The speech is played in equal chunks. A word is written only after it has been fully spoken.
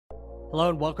Hello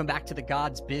and welcome back to the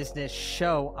God's Business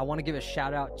Show. I want to give a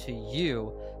shout out to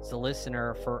you as a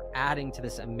listener for adding to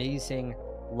this amazing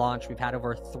launch. We've had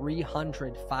over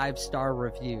 300 5-star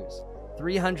reviews,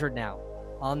 300 now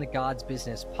on the God's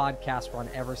Business podcast. We're on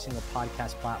every single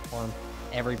podcast platform,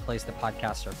 every place the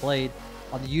podcasts are played.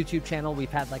 On the YouTube channel,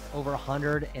 we've had like over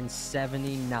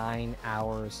 179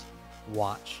 hours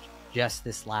watched just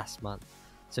this last month.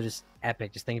 So just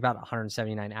epic. Just think about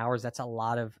 179 hours. That's a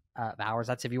lot of hours.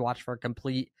 That's if you watch for a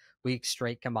complete week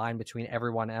straight combined between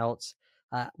everyone else.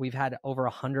 We've had over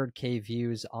 100K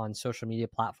views on social media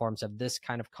platforms of this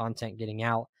kind of content getting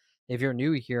out. If you're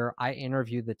new here, I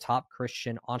interview the top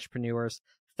Christian entrepreneurs,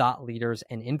 thought leaders,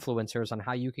 and influencers on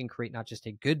how you can create not just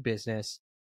a good business,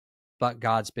 but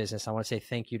God's business. I want to say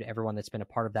thank you to everyone that's been a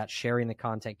part of that, sharing the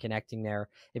content, connecting there.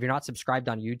 If you're not subscribed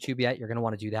on YouTube yet, you're going to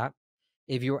want to do that.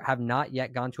 If you have not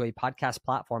yet gone to a podcast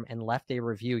platform and left a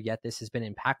review yet, this has been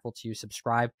impactful to you.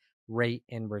 Subscribe, rate,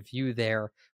 and review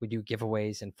there. We do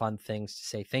giveaways and fun things to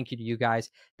say thank you to you guys.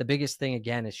 The biggest thing,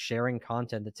 again, is sharing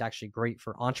content that's actually great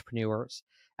for entrepreneurs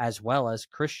as well as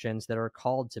Christians that are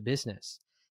called to business.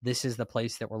 This is the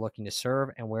place that we're looking to serve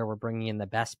and where we're bringing in the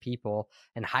best people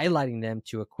and highlighting them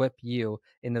to equip you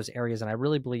in those areas. And I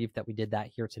really believe that we did that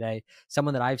here today.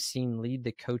 Someone that I've seen lead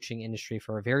the coaching industry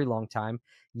for a very long time,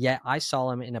 yet I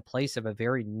saw him in a place of a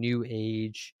very new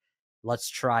age, let's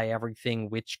try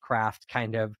everything witchcraft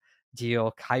kind of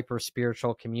deal, hyper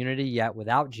spiritual community, yet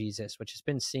without Jesus, which has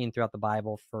been seen throughout the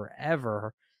Bible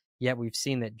forever. Yet we've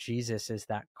seen that Jesus is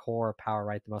that core power,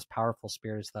 right? The most powerful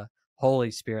spirit is the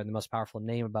Holy Spirit. The most powerful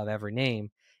name above every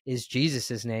name is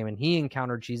Jesus's name. And he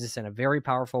encountered Jesus in a very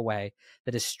powerful way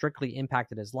that has strictly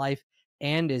impacted his life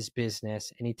and his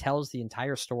business. And he tells the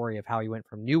entire story of how he went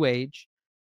from new age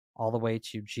all the way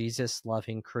to Jesus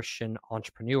loving Christian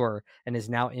entrepreneur and is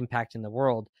now impacting the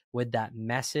world with that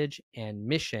message and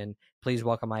mission. Please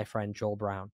welcome my friend, Joel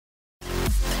Brown.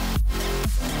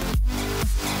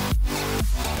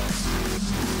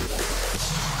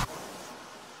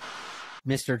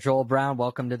 Mr. Joel Brown,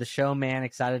 welcome to the show, man.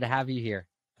 Excited to have you here.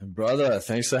 Brother,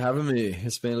 thanks for having me.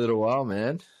 It's been a little while,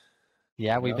 man.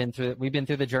 Yeah, we've been through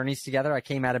the journeys together. I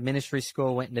came out of ministry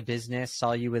school, went into business,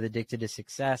 saw you with Addicted to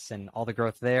Success and all the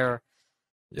growth there.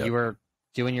 Yep. You were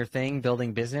doing your thing,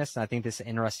 building business. And I think this is an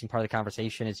interesting part of the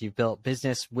conversation is you've built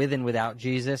business with and without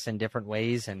Jesus in different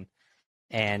ways.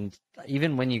 And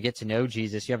even when you get to know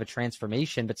Jesus, you have a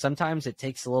transformation, but sometimes it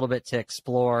takes a little bit to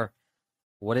explore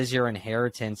what is your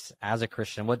inheritance as a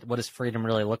Christian? What does freedom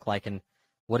really look like? And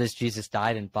what has Jesus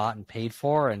died and bought and paid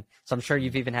for? And so I'm sure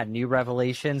you've even had new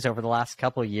revelations over the last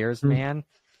couple of years, man.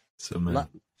 So, man.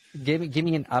 Give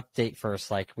me an update first.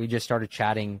 Like we just started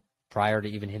chatting prior to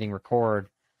even hitting record.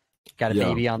 Got a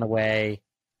baby on the way,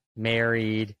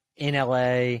 married, in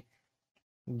LA.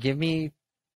 Give me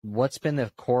what's been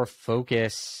the core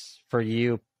focus for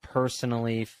you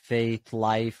personally, faith,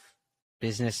 life,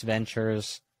 business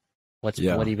ventures. What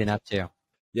have you been up to?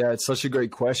 Yeah, it's such a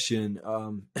great question.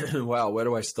 Wow, where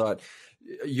do I start?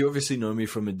 You obviously know me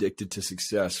from Addicted to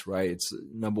Success, right? It's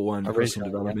 #1 personal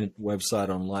development website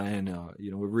online.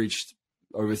 We've reached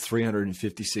over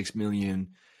 356 million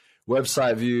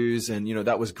website views, and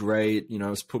that was great.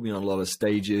 It's put me on a lot of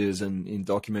stages and in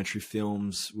documentary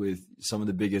films with some of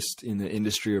the biggest in the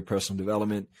industry of personal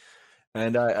development.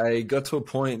 And I got to a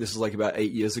point, this is like about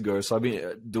 8 years ago. So I've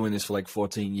been doing this for like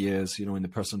 14 years, in the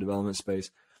personal development space.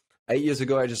 8 years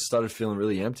ago, I just started feeling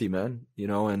really empty, man,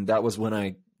 and that was when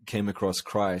I came across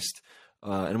Christ.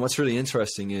 And what's really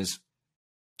interesting is,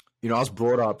 I was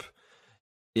brought up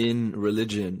in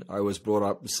religion. I was brought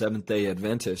up Seventh-day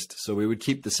Adventist. So we would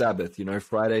keep the Sabbath,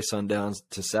 Friday sundown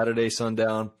to Saturday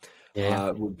sundown.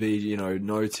 Would be,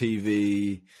 no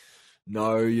TV,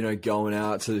 no, going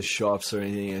out to the shops or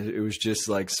anything. It was just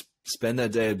like spend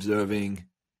that day observing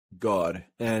God.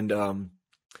 And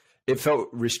it felt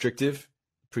restrictive,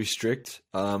 pretty strict.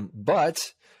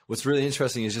 But what's really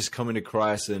interesting is just coming to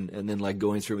Christ and then like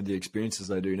going through with the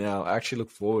experiences I do now. I actually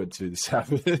look forward to the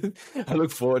Sabbath. I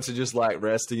look forward to just like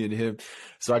resting in him.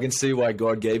 So I can see why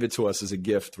God gave it to us as a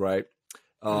gift, right?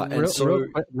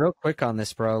 Real quick on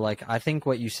this, bro. Like I think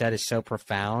what you said is so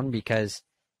profound because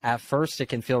at first it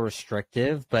can feel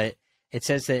restrictive, but it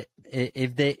says that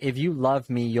if you love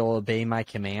me, you'll obey my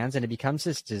commands. And it becomes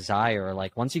this desire.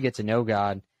 Like once you get to know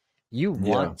God, you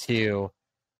want to,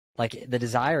 like the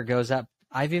desire goes up.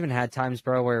 I've even had times,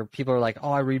 bro, where people are like,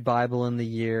 oh, I read Bible in the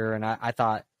year. And I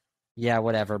thought, yeah,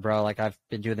 whatever, bro. Like I've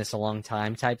been doing this a long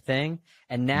time type thing.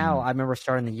 And now I remember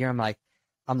starting the year,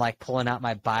 I'm like pulling out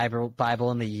my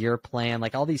Bible in the year plan,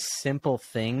 like all these simple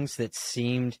things that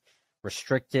seemed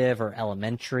restrictive or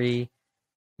elementary.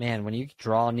 Man, when you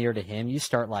draw near to him, you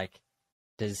start like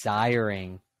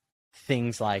desiring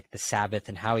things like the Sabbath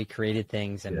and how he created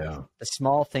things, and the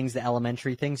small things, the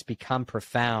elementary things become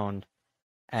profound.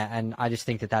 And I just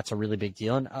think that that's a really big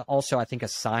deal. And also I think a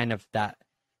sign of that,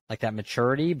 like that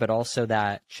maturity, but also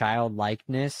that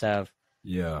childlikeness of,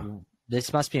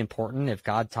 this must be important. If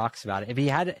God talks about it, if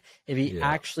he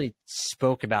actually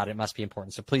spoke about it, it must be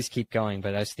important. So please keep going.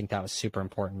 But I just think that was super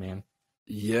important, man.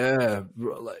 Yeah.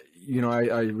 You know,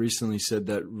 I recently said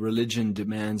that religion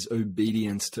demands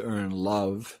obedience to earn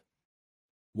love,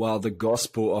 while the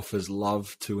gospel offers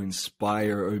love to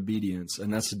inspire obedience.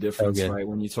 And that's the difference, right?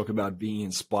 When you talk about being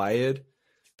inspired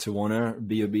to want to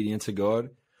be obedient to God,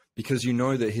 because you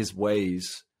know that his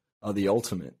ways are the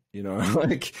ultimate, you know,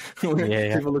 like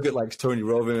people look at like Tony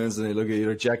Robbins and they look at, you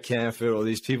know, Jack Canfield, all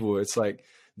these people, it's like,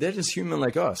 they're just human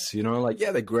like us, you know, like,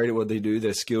 yeah, they're great at what they do.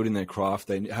 They're skilled in their craft.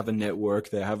 They have a network.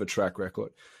 They have a track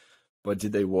record, but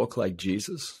did they walk like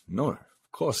Jesus? No, of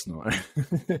course not.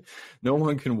 No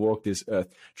one can walk this earth.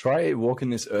 Try walking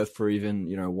this earth for even,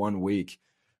 you know, 1 week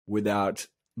without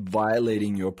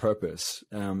violating your purpose,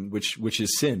 which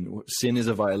is sin. Sin is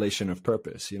a violation of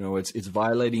purpose. You know, it's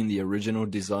violating the original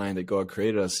design that God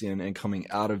created us in and coming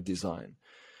out of design,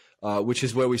 which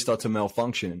is where we start to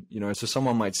malfunction. You know, so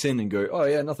someone might sin and go, oh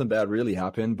yeah, nothing bad really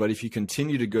happened. But if you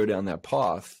continue to go down that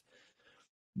path,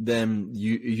 then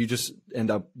you just end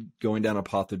up going down a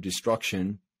path of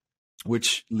destruction,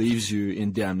 which leaves you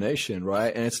in damnation,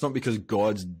 right? And it's not because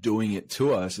God's doing it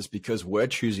to us, it's because we're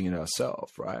choosing it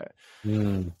ourselves, right?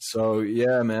 So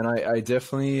yeah, man, I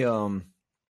definitely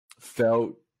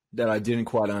felt that I didn't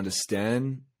quite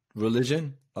understand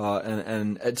religion.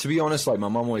 And to be honest, like my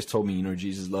mom always told me, you know,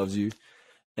 Jesus loves you.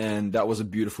 And that was a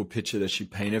beautiful picture that she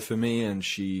painted for me. And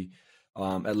she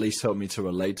at least helped me to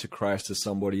relate to Christ as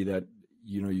somebody that,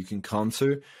 you know, you can come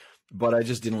to. But I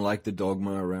just didn't like the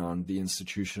dogma around the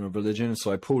institution of religion. So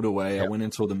I pulled away. I went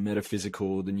into all the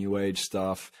metaphysical, the new age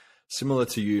stuff, similar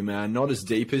to you, man. Not as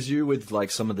deep as you with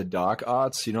like some of the dark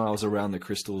arts. You know, I was around the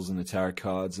crystals and the tarot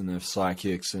cards and the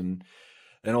psychics and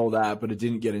all that, but it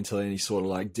didn't get into any sort of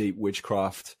like deep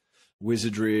witchcraft,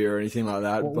 wizardry or anything like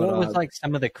that. What was like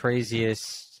some of the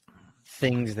craziest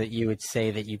things that you would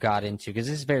say that you got into? Because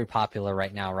this is very popular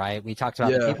right now, right? We talked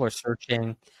about people are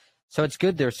searching. So it's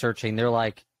good they're searching. They're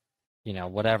like, you know,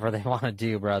 whatever they want to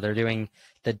do, bro. They're doing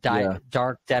the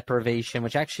dark deprivation,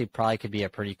 which actually probably could be a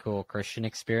pretty cool Christian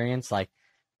experience, like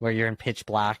where you're in pitch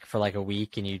black for like a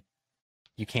week and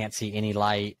you can't see any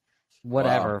light,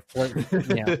 whatever. Wow.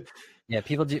 You know, yeah,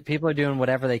 people are doing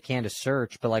whatever they can to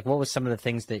search. But like, what was some of the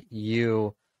things that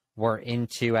you were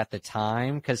into at the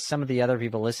time? Because some of the other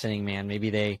people listening, man,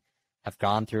 maybe they have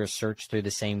gone through a search through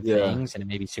the same things, and it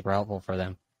may be super helpful for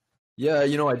them. Yeah,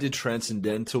 you know, I did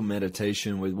transcendental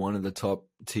meditation with one of the top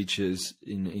teachers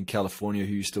in California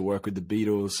who used to work with the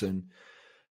Beatles and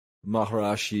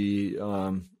Maharishi.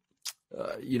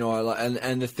 You know,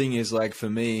 and the thing is, like, for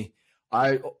me,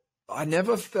 I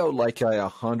never felt like I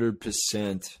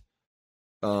 100%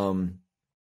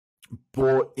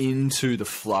 bought into the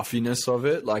fluffiness of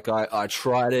it. Like, I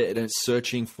tried it and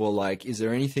searching for, like, is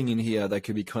there anything in here that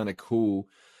could be kind of cool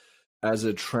as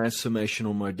a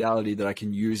transformational modality that I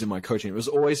can use in my coaching. It was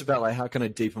always about like, how can I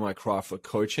deepen my craft for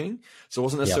coaching? So it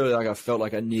wasn't necessarily like I felt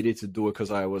like I needed to do it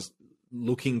because I was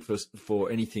looking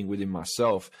for anything within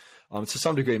myself. To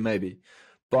some degree, maybe,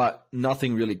 but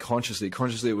nothing really consciously.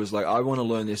 Consciously, it was like, I want to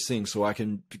learn this thing so I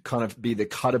can kind of be the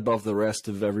cut above the rest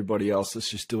of everybody else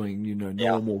that's just doing, you know,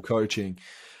 normal coaching.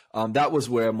 That was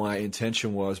where my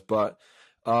intention was. But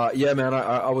yeah, man,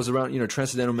 I was around, you know,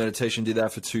 transcendental meditation, did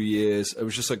that for 2 years. It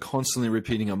was just like constantly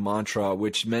repeating a mantra,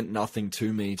 which meant nothing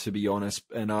to me, to be honest.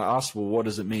 And I asked, well, what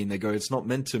does it mean? They go, it's not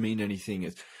meant to mean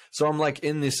anything. So I'm like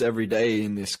in this every day,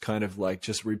 in this kind of like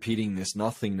just repeating this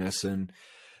nothingness and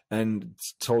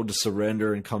told to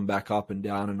surrender and come back up and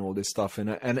down and all this stuff.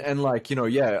 And like, you know,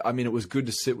 yeah, I mean, it was good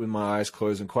to sit with my eyes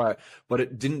closed and quiet, but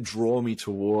it didn't draw me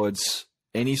towards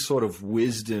any sort of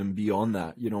wisdom beyond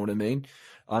that. You know what I mean?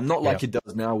 Not like it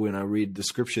does now when I read the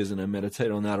scriptures and I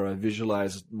meditate on that, or I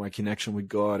visualize my connection with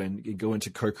God and go into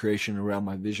co-creation around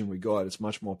my vision with God. It's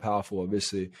much more powerful,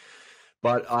 obviously.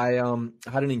 But I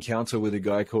had an encounter with a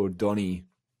guy called Donnie,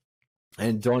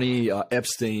 and Donnie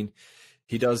Epstein.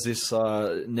 He does this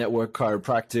network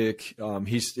chiropractic.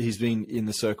 He's been in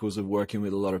the circles of working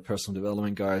with a lot of personal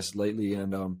development guys lately,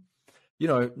 and you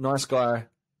know, nice guy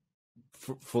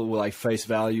for like face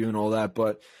value and all that,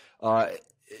 but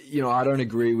you know, I don't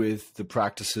agree with the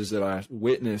practices that I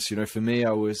witnessed. You know, for me,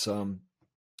 I was,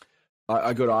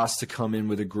 I got asked to come in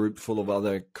with a group full of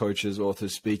other coaches,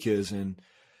 authors, speakers, and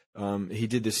he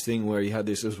did this thing where he had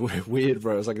this, it was weird,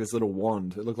 bro. It was like this little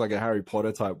wand. It looked like a Harry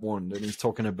Potter type wand. And he's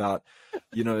talking about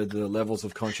you know, the levels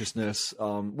of consciousness,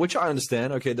 which I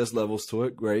understand. Okay, there's levels to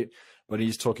it, great. But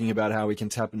he's talking about how we can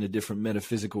tap into different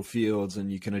metaphysical fields,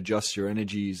 and you can adjust your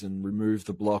energies and remove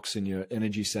the blocks in your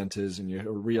energy centers, and you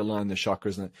realign the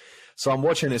chakras. And so I'm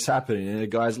watching this happening, and the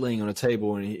guy's laying on a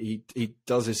table, and he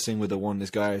does this thing with the wand. This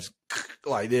guy is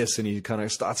like this, and he kind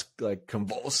of starts like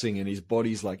convulsing, and his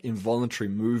body's like involuntary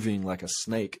moving like a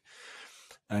snake.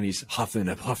 And he's huffing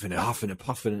and puffing and huffing and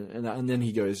puffing. And then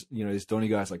he goes, you know, this Donny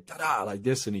guy's like, da-da, like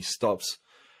this, and he stops.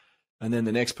 And then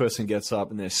the next person gets up,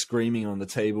 and they're screaming on the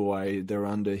table while they're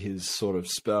under his sort of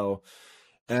spell.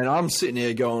 And I'm sitting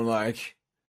here going like,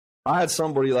 I had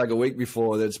somebody like a week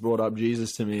before that's brought up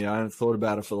Jesus to me. I hadn't thought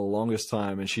about it for the longest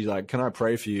time. And she's like, can I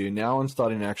pray for you? Now I'm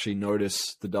starting to actually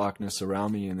notice the darkness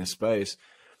around me in this space.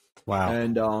 Wow.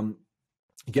 And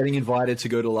getting invited to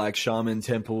go to like shaman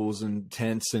temples and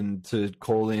tents and to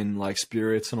call in like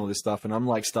spirits and all this stuff. And I'm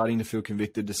like starting to feel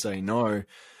convicted to say no.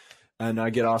 And I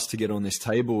get asked to get on this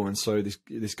table. And so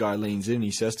this guy leans in.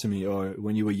 He says to me, oh,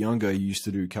 when you were younger, you used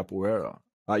to do capoeira.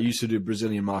 I used to do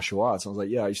Brazilian martial arts. I was like,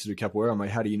 yeah, I used to do capoeira. I'm like,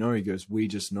 how do you know? He goes, we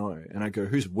just know. And I go,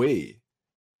 who's we?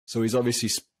 So he's obviously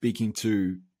speaking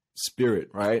to spirit,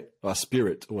 right?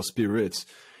 Spirit or spirits.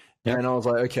 Yep. And I was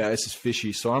like, okay, this is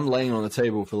fishy. So I'm laying on the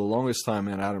table for the longest time,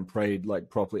 and I hadn't prayed like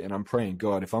properly. And I'm praying,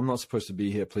 God, if I'm not supposed to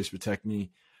be here, please protect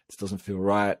me. This doesn't feel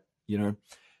right, you know?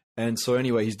 And so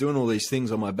anyway, he's doing all these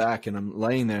things on my back, and I'm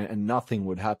laying there and nothing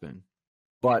would happen.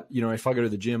 But, you know, if I go to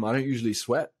the gym, I don't usually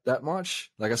sweat that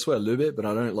much. Like I sweat a little bit, but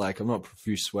I'm not a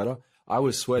profuse sweater. I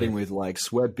was sweating with like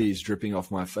sweat beads dripping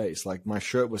off my face. Like my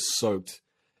shirt was soaked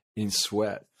in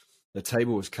sweat. The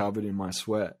table was covered in my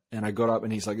sweat. And I got up,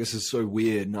 and he's like, this is so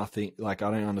weird. Nothing, like,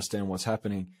 I don't understand what's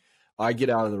happening. I get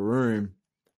out of the room.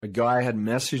 A guy had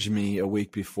messaged me a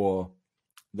week before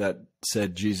that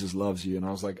said, Jesus loves you. And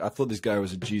I was like, I thought this guy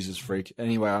was a Jesus freak.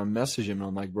 Anyway, I messaged him, and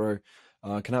I'm like, bro,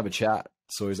 can I have a chat?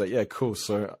 So he's like, yeah, cool.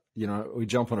 So, you know, we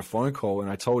jump on a phone call, and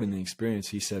I told him the experience.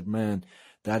 He said, man,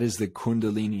 that is the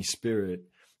Kundalini spirit.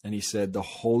 And he said, the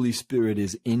Holy Spirit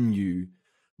is in you,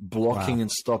 blocking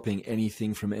and stopping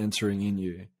anything from entering in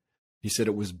you. He said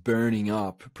it was burning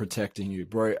up, protecting you.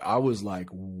 Bro, I was like,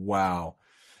 wow.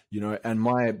 You know, and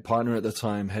my partner at the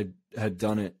time had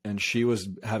done it, and she was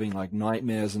having like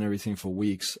nightmares and everything for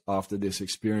weeks after this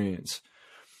experience.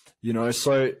 You know,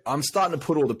 so I'm starting to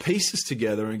put all the pieces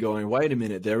together and going, wait a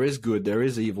minute, there is good, there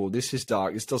is evil, this is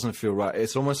dark, this doesn't feel right.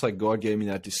 It's almost like God gave me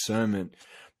that discernment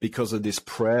because of this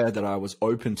prayer that I was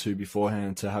open to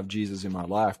beforehand to have Jesus in my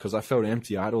life, because I felt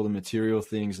empty. I had all the material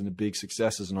things and the big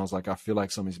successes, and I was like, I feel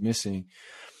like something's missing.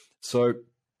 So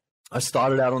I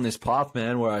started out on this path,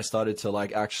 man, where I started to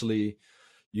like actually,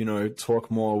 you know,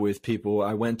 talk more with people.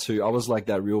 I was like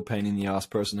that real pain in the ass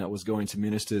person that was going to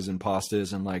ministers and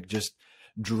pastors and like just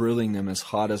drilling them as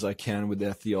hard as I can with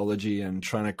their theology and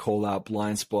trying to call out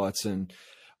blind spots. And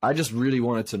I just really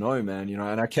wanted to know, man, you know,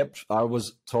 and I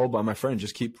was told by my friend,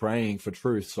 just keep praying for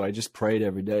truth. So I just prayed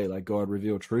every day, like, God,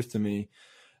 reveal truth to me.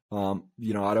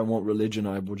 You know, I don't want religion.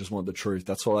 I just want the truth.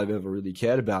 That's all I've ever really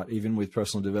cared about, even with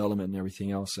personal development and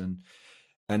everything else.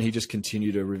 And he just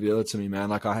continued to reveal it to me, man.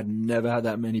 Like I had never had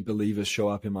that many believers show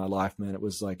up in my life, man. It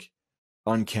was like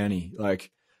uncanny.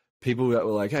 Like people that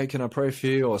were like, hey, can I pray for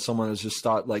you? Or someone has just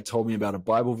told me about a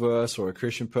Bible verse or a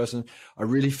Christian person. I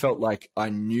really felt like I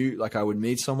knew, like I would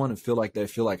meet someone and feel like they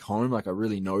feel like home, like I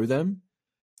really know them.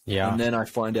 Yeah. And then I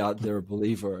find out they're a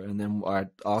believer, and then I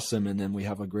ask them, and then we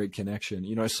have a great connection,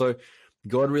 you know? So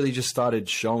God really just started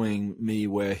showing me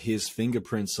where his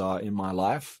fingerprints are in my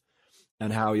life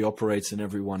and how he operates in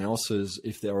everyone else's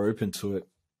if they're open to it.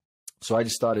 So I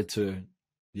just started to,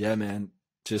 yeah, man,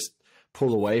 just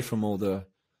pull away from all the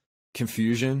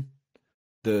confusion,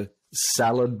 the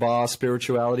salad bar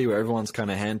spirituality where everyone's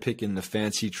kind of handpicking the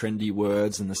fancy trendy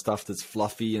words and the stuff that's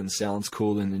fluffy and sounds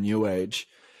cool in the new age,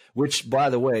 which by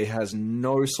the way has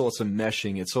no sorts of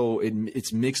meshing.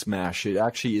 It's mixed mash. It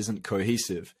actually isn't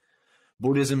cohesive.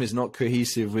 Buddhism is not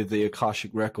cohesive with the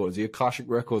Akashic records. The Akashic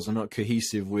records are not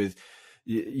cohesive with,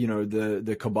 you know,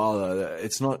 the Kabbalah.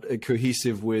 It's not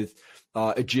cohesive with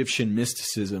Egyptian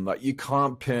mysticism. Like you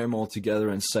can't pair them all together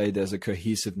and say there's a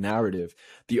cohesive narrative.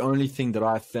 The only thing that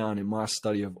I found in my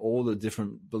study of all the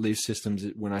different belief systems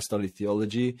when I studied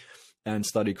theology and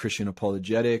studied Christian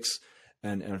apologetics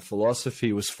and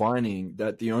philosophy was finding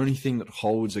that the only thing that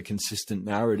holds a consistent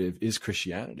narrative is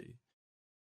Christianity.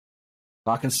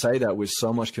 I can say that with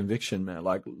so much conviction, man.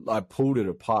 Like I pulled it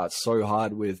apart so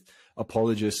hard with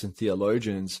apologists and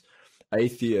theologians,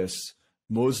 atheists,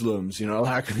 Muslims, you know,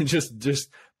 like just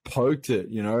poked it,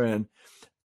 you know, and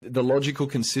the logical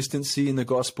consistency in the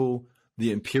gospel,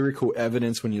 the empirical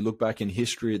evidence when you look back in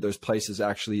history, those places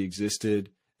actually existed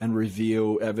and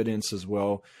reveal evidence as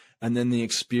well. And then the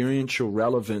experiential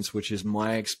relevance, which is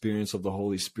my experience of the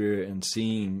Holy Spirit and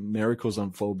seeing miracles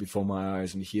unfold before my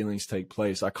eyes and healings take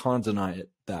place. I can't deny it,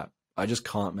 that. I just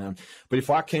can't, man. But if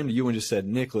I came to you and just said,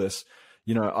 Nicholas,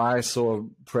 you know, I saw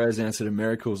prayers answered and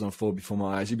miracles unfold before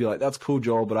my eyes, you'd be like, that's cool,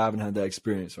 Joel, but I haven't had that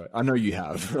experience, right? I know you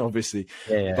have, obviously.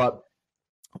 Yeah. But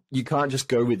you can't just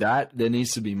go with that. There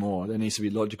needs to be more. There needs to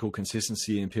be logical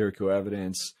consistency, empirical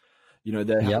evidence. You know,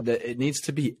 it needs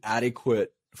to be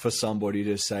adequate for somebody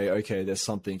to say, okay, there's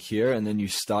something here, and then you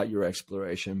start your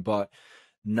exploration. But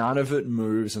none of it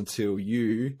moves until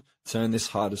you turn this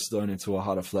heart of stone into a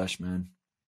heart of flesh, man.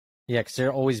 Yeah, because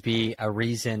there'll always be a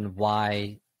reason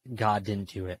why God didn't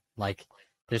do it. Like,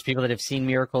 there's people that have seen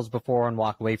miracles before and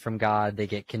walk away from God. They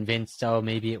get convinced, oh,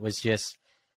 maybe it was just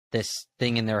this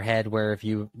thing in their head where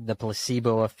the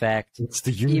placebo effect. It's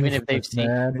the universe, even if they've seen,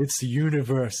 man. It's the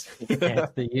universe. Yeah,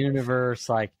 it's the universe.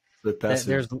 Like,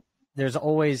 there's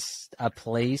always a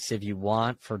place, if you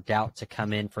want, for doubt to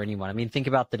come in for anyone. I mean, think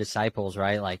about the disciples,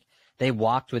 right? Like, they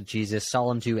walked with Jesus, saw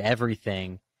him do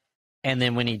everything, and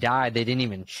then when he died, they didn't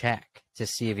even check to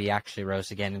see if he actually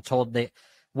rose again. And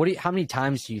how many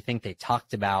times do you think they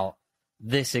talked about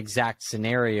this exact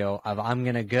scenario of, I'm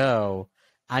going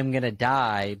to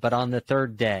die, but on the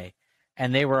third day?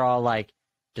 And they were all like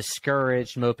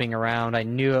discouraged, moping around. I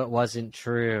knew it wasn't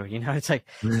true. You know, it's like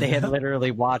they had literally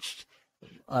watched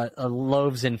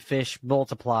loaves and fish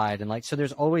multiplied, and like, so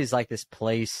there's always like this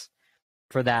place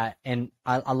for that. And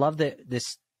I love that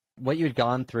what you had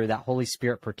gone through, that Holy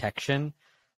Spirit protection.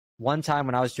 One time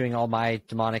when I was doing all my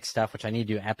demonic stuff, which I need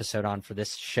to do an episode on for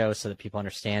this show so that people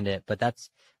understand it, but that's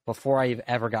before I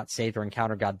ever got saved or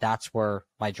encountered God. That's where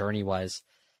my journey was.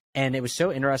 And it was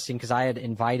so interesting because I had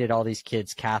invited all these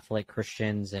kids, Catholic,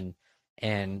 Christians,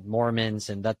 and Mormons,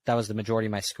 and that was the majority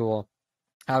of my school.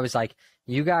 I was like,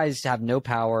 you guys have no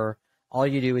power. All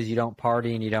you do is you don't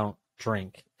party and you don't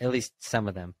drink, at least some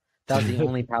of them. That was the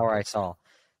only power I saw.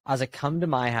 I was like, come to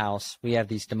my house. We have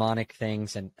these demonic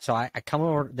things. And so I come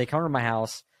over, they come over to my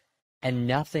house, and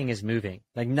nothing is moving.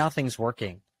 Like, nothing's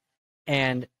working.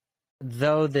 And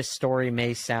though this story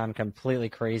may sound completely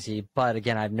crazy, but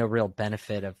again, I have no real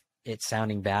benefit of it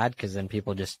sounding bad, because then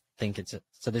people just think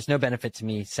so there's no benefit to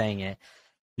me saying it.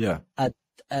 Yeah.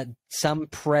 Some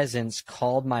presence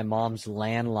called my mom's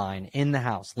landline in the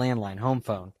house, landline, home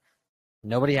phone.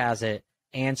 Nobody has it.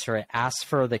 Answer it. Ask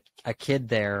for a kid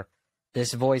there.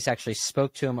 This voice actually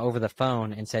spoke to him over the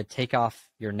phone and said, take off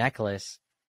your necklace.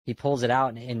 He pulls it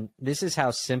out, and this is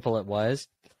how simple it was.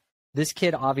 This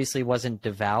kid obviously wasn't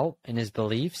devout in his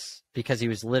beliefs, because he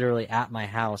was literally at my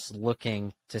house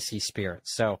looking to see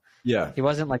spirits. So yeah, he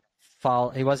wasn't like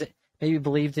he wasn't, maybe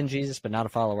believed in Jesus, but not a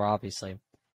follower, obviously.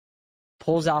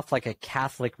 Pulls off like a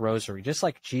Catholic rosary, just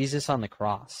like Jesus on the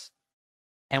cross.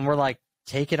 And we're like,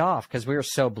 take it off, because we were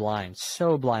so blind.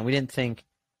 We didn't think,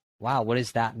 wow, what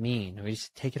does that mean? We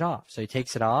just take it off. So he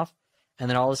takes it off, and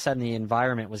then all of a sudden the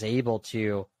environment was able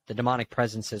to, the demonic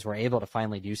presences were able to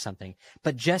finally do something.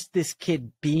 But just this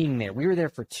kid being there, we were there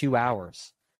for 2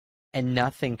 hours, and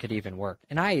nothing could even work.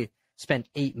 And I spent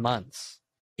 8 months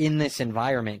in this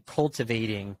environment,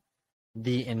 cultivating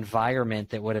the environment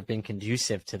that would have been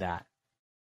conducive to that.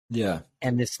 Yeah.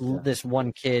 And this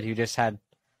one kid who just had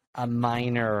a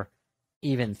minor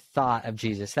even thought of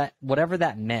Jesus, that whatever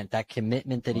that meant, that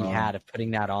commitment that he had of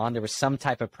putting that on, there was some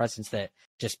type of presence that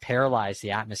just paralyzed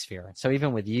the atmosphere. So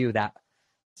even with you, that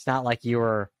it's not like you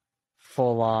were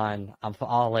full on, I'm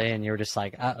all in. You were just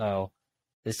like, uh-oh,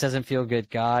 this doesn't feel good.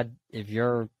 God, if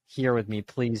you're here with me,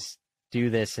 please do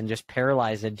this, and just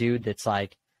paralyze a dude that's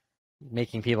like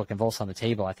making people convulse on the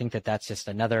table. I think that's just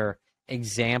another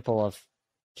example of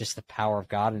just the power of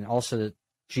God, and also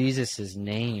Jesus's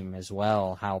name as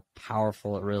well, how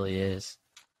powerful it really is.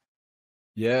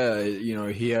 Yeah, you know,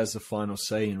 he has the final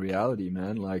say in reality,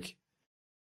 man. Like,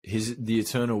 the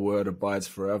eternal word abides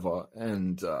forever,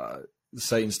 and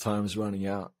Satan's time is running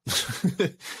out.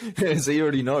 So he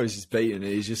already knows he's beaten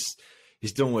it.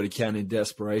 He's doing what he can in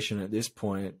desperation at this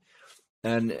point.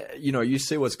 And, you know, you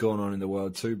see what's going on in the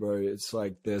world too, bro. It's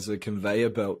like there's a conveyor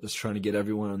belt that's trying to get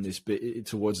everyone on this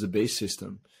towards the beast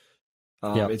system.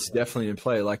 It's definitely in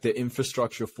play. Like, the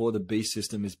infrastructure for the beast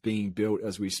system is being built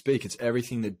as we speak. It's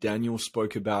everything that Daniel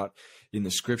spoke about in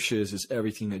the scriptures. It's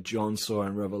everything that John saw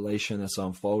in Revelation that's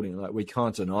unfolding. Like, we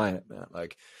can't deny it, man.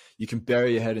 Like, you can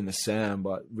bury your head in the sand,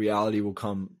 but reality will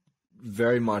come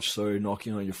very much so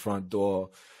knocking on your front door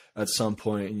at some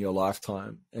point in your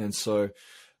lifetime. And so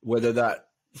whether that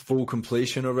full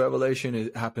completion of Revelation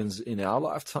happens in our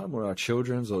lifetime or our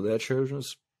children's or their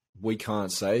children's, we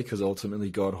can't say, because ultimately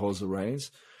God holds the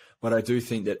reins. But I do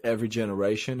think that every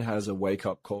generation has a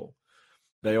wake-up call.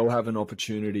 They all have an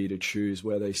opportunity to choose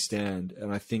where they stand.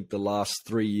 And I think the last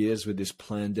 3 years with this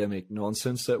pandemic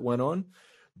nonsense that went on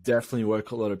definitely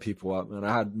woke a lot of people up. And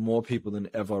I had more people than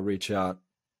ever reach out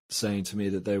saying to me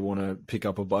that they want to pick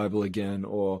up a Bible again,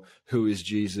 or who is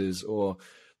Jesus, or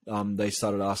they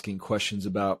started asking questions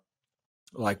about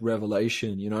like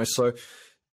Revelation, So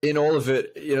in all of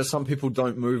it, some people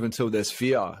don't move until there's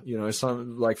fear.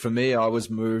 Some, like for me, I was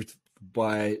moved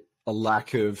by a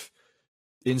lack of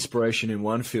inspiration in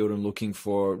one field and looking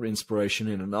for inspiration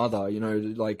in another.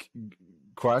 Like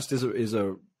Christ is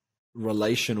a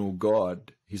relational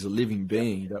God. He's a living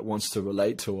being that wants to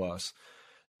relate to us.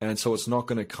 And so it's not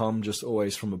going to come just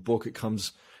always from a book. It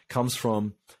comes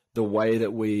from the way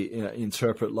that we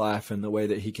interpret life and the way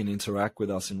that he can interact with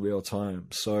us in real time.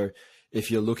 So if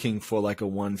you're looking for like a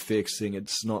one fix thing,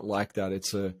 it's not like that.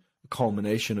 It's a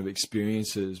culmination of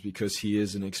experiences, because he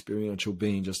is an experiential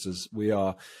being just as we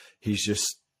are. He's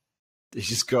just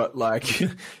got like,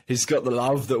 he's got the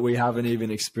love that we haven't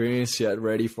even experienced yet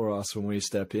ready for us when we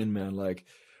step in, man. Like,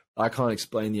 I can't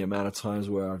explain the amount of times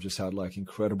where I've just had like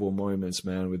incredible moments,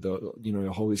 man, with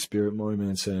the, Holy Spirit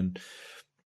moments. And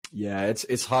yeah,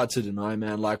 it's hard to deny,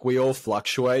 man. Like, we all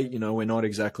fluctuate, we're not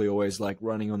exactly always like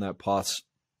running on that path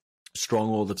strong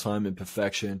all the time in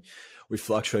perfection. We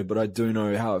fluctuate, but I do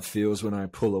know how it feels when I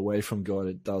pull away from God.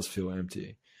 It does feel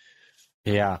empty.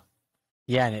 Yeah.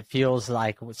 Yeah. And it feels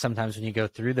like sometimes when you go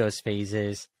through those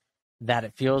phases that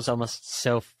it feels almost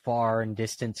so far and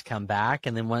distant to come back.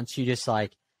 And then once you just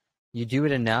like, you do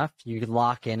it enough, you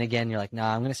lock in again. You're like,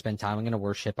 nah, I'm going to spend time. I'm going to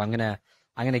worship. I'm going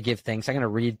to give thanks. I'm going to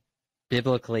read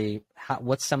biblically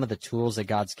what's some of the tools that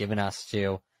God's given us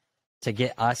to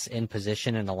get us in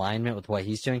position and alignment with what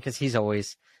he's doing. Because he's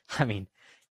always,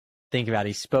 think about it.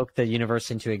 He spoke the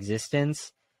universe into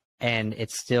existence, and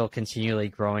it's still continually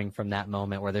growing from that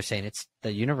moment where they're saying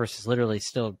the universe is literally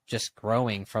still just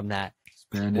growing from that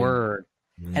word.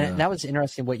 Yeah. And that was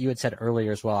interesting what you had said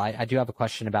earlier as well. I do have a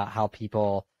question about how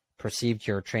people perceived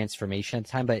your transformation at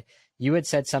the time, but you had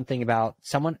said something about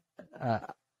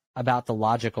about the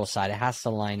logical side. It has to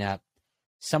line up.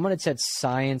 Someone had said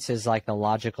science is like the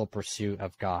logical pursuit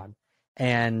of God.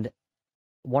 And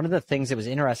one of the things that was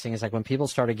interesting is like when people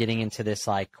started getting into this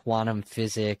like quantum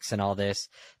physics and all this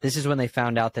is when they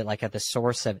found out that like at the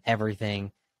source of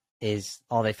everything is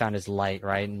all they found is light,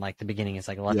 right? And like the beginning is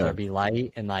like, let there be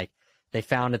light. And like they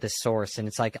found at the source, and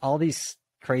it's like all these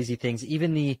crazy things.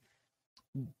 Even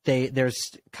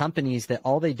there's companies that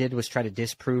all they did was try to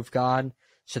disprove God.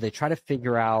 So they try to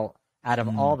figure out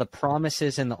of all the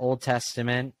promises in the Old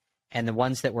Testament and the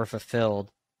ones that were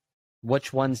fulfilled,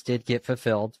 which ones did get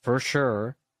fulfilled for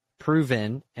sure,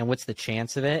 proven, and what's the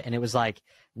chance of it? And it was like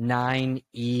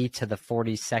 9e to the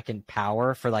 42nd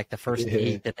power for like the first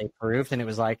 8 that they proved. And it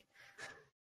was like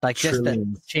just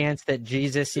the chance that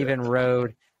Jesus even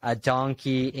rode a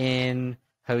donkey in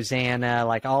Hosanna,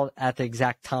 like all at the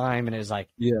exact time. And it was like,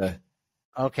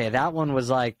 okay, that one was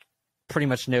like pretty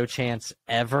much no chance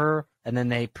ever. And then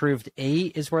they proved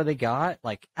 8 is where they got,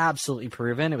 like absolutely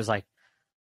proven. It was like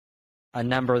a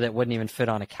number that wouldn't even fit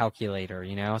on a calculator,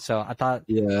 So I thought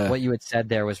what you had said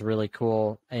there was really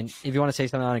cool. And if you want to say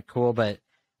something on it, cool, but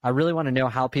I really want to know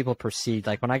how people perceived.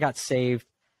 Like when I got saved,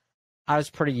 I was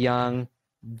pretty young,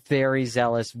 very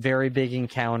zealous, very big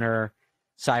encounter.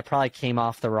 So I probably came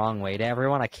off the wrong way to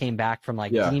everyone. I came back from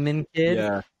like demon kid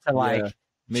to like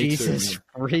Jesus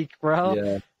freak, bro.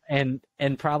 Yeah. And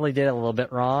probably did it a little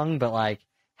bit wrong, but like,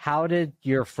 how did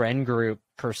your friend group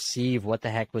perceive what the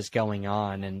heck was going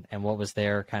on, and what was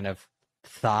their kind of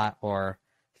thought or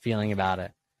feeling about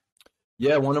it?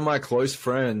 Yeah, one of my close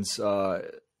friends,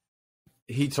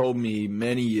 he told me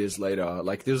many years later,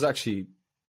 like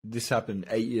this happened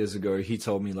 8 years ago. He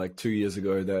told me like 2 years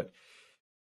ago that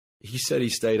he said he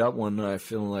stayed up one night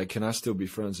feeling like, can I still be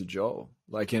friends with Joel?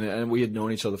 Like, and we had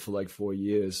known each other for like 4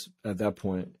 years at that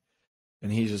point.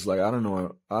 And he's just like, I don't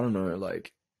know,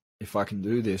 like, if I can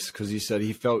do this. Because he said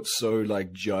he felt so,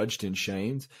 like, judged and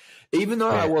shamed. Even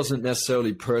though I wasn't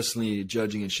necessarily personally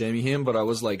judging and shaming him, but I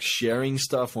was, like, sharing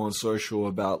stuff on social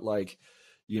about, like,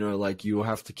 like, you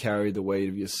have to carry the weight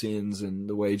of your sins, and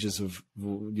the wages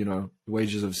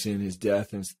of sin is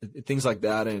death, and things like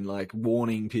that, and, like,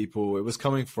 warning people. It was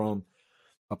coming from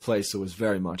a place that was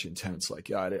very much intense.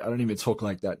 Like, I don't even talk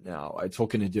like that now. I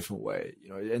talk in a different way,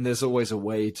 and there's always a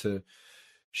way to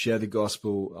share the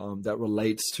gospel that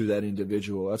relates to that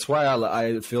individual. That's why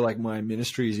I feel like my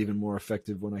ministry is even more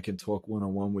effective when I can talk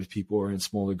one-on-one with people or in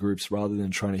smaller groups rather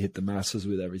than trying to hit the masses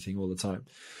with everything all the time.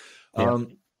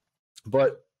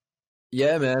 But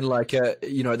Yeah, man. Like,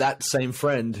 that same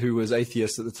friend who was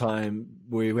atheist at the time,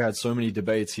 we had so many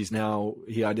debates.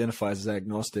 He identifies as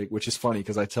agnostic, which is funny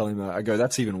because I tell him, I go,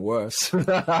 that's even worse.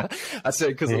 I said,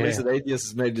 because at least an atheist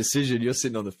has made a decision. You're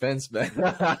sitting on the fence, man.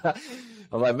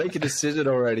 I'm like, make a decision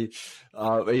already.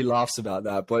 He laughs about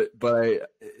that,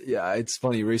 yeah, it's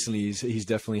funny. Recently, he's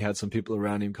definitely had some people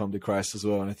around him come to Christ as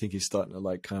well, and I think he's starting to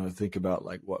like kind of think about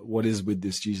like what is with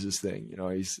this Jesus thing. You know,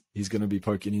 he's going to be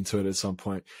poking into it at some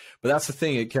point. But that's the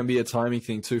thing; it can be a timing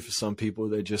thing too for some people.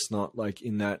 They're just not like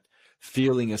in that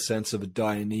feeling a sense of a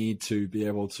dire need to be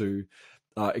able to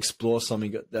explore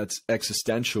something that's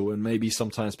existential, and maybe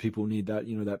sometimes people need that,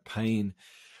 that pain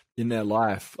in their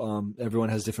life. Everyone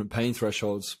has different pain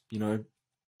thresholds,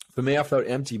 For me, I felt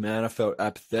empty, man. I felt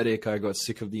apathetic. I got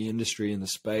sick of the industry and the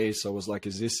space. I was like,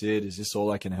 is this it? Is this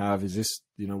all I can have? Is this,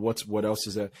 what else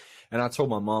is there? And I told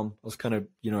my mom, I was kind of,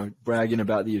 bragging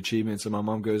about the achievements. And my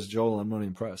mom goes, Joel, I'm not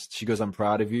impressed. She goes, I'm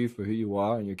proud of you for who you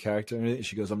are and your character. And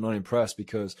she goes, I'm not impressed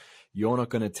because you're not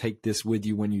going to take this with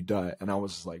you when you die. And I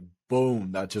was like,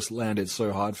 boom, that just landed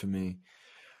so hard for me.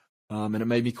 And it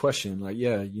made me question, like,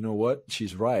 yeah, you know what?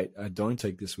 She's right. I don't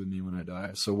take this with me when I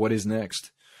die. So what is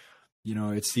next?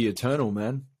 It's the eternal,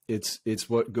 man. It's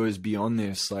what goes beyond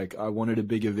this. Like, I wanted a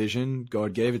bigger vision.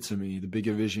 God gave it to me. The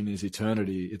bigger vision is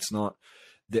eternity. It's not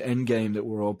the end game that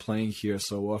we're all playing here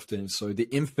so often. So the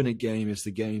infinite game is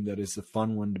the game that is the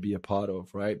fun one to be a part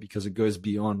of, right? Because it goes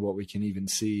beyond what we can even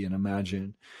see and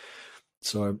imagine.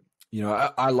 So,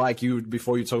 I like you,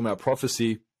 before you talking about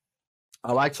prophecy,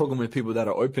 I like talking with people that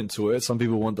are open to it. Some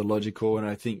people want the logical. And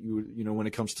I think, when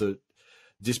it comes to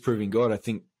disproving God, I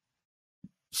think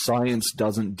science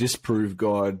doesn't disprove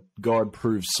God. God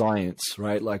proves science,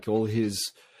 right? Like all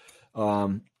his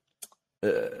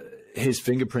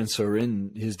fingerprints are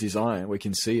in his design. We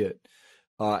can see it.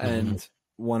 And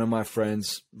one of my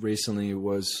friends recently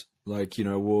was like,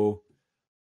 well,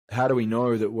 how do we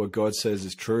know that what God says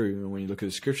is true? And when you look at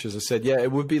the scriptures, I said, yeah,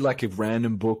 it would be like a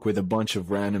random book with a bunch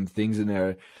of random things in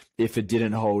there if it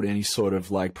didn't hold any sort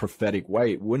of like prophetic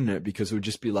weight, wouldn't it? Because it would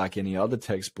just be like any other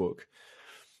textbook.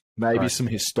 Maybe some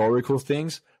historical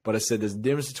things, but I said there's a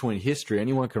difference between history.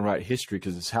 Anyone can write history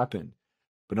because it's happened,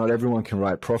 but not everyone can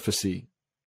write prophecy.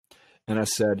 And I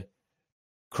said,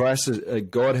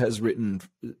 God has written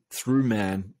through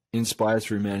man, inspired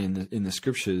through man in the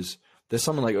scriptures. There's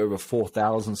something like over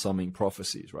 4,000 something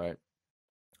prophecies, right?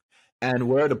 And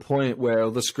we're at a point where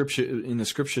in the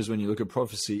scriptures, when you look at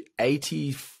prophecy,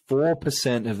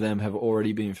 84% of them have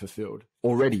already been fulfilled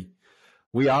already.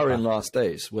 We are in last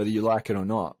days, whether you like it or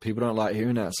not. People don't like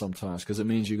hearing that sometimes because it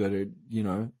means you got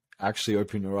to, actually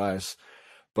open your eyes.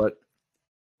 But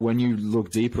when you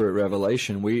look deeper at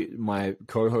Revelation, my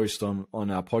co-host on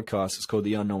our podcast, it's called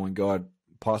The Unknown God,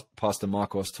 Pastor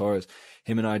Marcos Torres,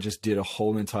 him and I just did a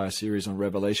whole entire series on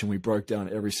Revelation. We broke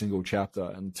down every single chapter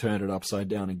and turned it upside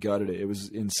down and gutted it. It was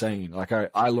insane. Like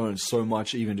I learned so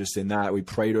much even just in that. We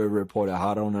prayed over it, poured our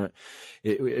heart on it.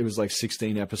 It was like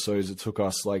 16 episodes. It took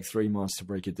us like 3 months to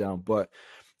break it down. But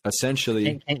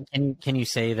essentially, can you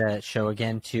say the show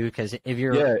again too? Because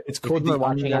it's called The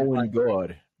Unknown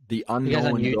God. The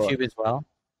Unknown God. You guys on YouTube as well?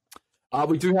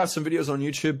 We do have some videos on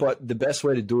YouTube, but the best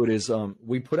way to do it is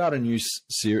we put out a new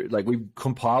series. Like we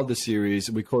compiled the series.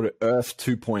 We called it Earth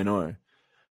 2.0,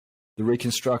 the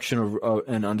reconstruction of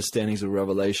and understandings of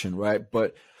Revelation, right?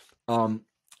 But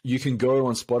you can go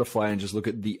on Spotify and just look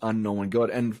at The Unknown God.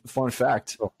 And fun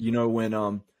fact,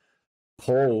 when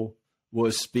Paul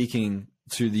was speaking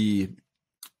to the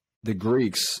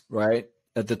Greeks, right,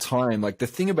 at the time, like the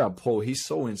thing about Paul, he's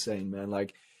so insane, man.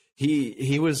 Like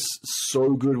he was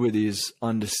so good with his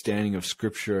understanding of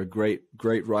scripture, a great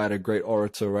writer, great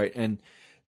orator, right? And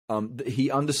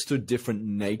he understood different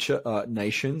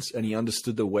nations, and he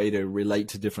understood the way to relate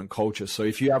to different cultures. So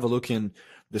if you have a look in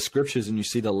the scriptures and you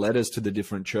see the letters to the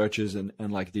different churches and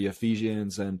like the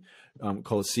Ephesians and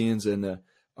Colossians and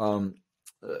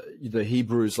the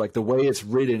Hebrews, like the way it's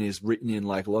written is written in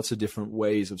like lots of different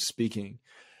ways of speaking,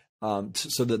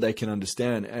 so that they can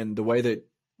understand. And the way that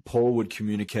Paul would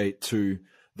communicate to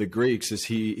the Greeks is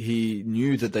he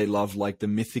knew that they loved like the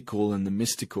mythical and the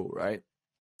mystical, right?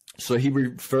 So he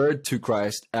referred to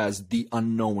Christ as the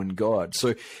unknown God.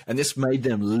 So, and this made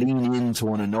them lean in to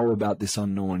want to know about this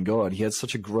unknown God. He had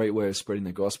such a great way of spreading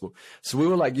the gospel. So we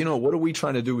were like, what are we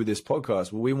trying to do with this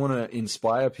podcast? Well, we want to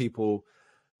inspire people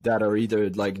that are either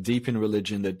like deep in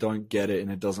religion that don't get it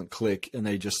and it doesn't click and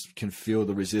they just can feel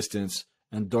the resistance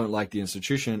and don't like the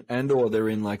institution, and or they're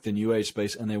in like the new age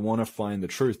space and they want to find the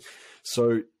truth.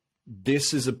 So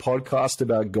this is a podcast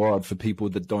about God for people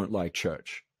that don't like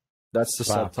church. That's the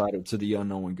Wow. subtitle to The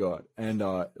Unknown God. And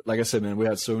like I said, man, we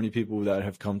had so many people that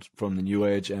have come from the New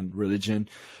Age and religion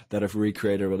that have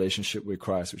recreated a relationship with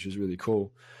Christ, which is really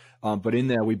cool. But in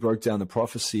there, we broke down the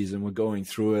prophecies and we're going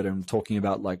through it and talking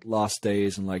about like last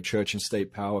days and like church and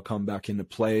state power come back into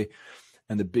play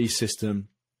and the beast system.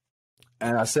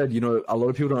 And I said, you know, a lot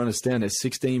of people don't understand that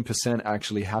 16%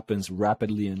 actually happens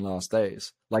rapidly in last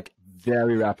days, like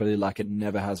very rapidly, like it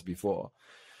never has before.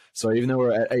 So even though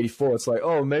we're at 84, it's like,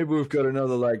 oh, maybe we've got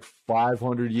another like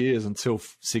 500 years until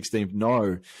 16.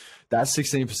 No, that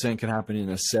 16% can happen in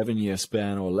a 7-year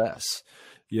span or less.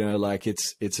 You know, like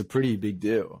it's a pretty big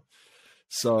deal.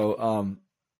 So,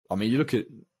 I mean, you look at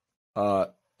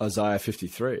Isaiah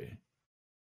 53,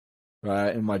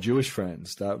 right? And my Jewish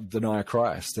friends that deny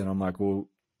Christ. And I'm like, well,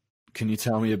 can you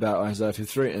tell me about Isaiah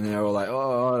 53? And they were like,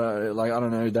 oh, like, I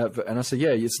don't know that. And I said,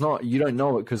 yeah, it's not, you don't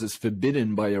know it because it's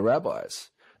forbidden by your rabbis.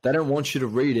 They don't want you to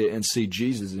read it and see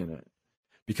Jesus in it,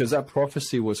 because that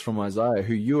prophecy was from Isaiah,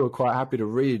 who you are quite happy to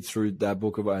read through that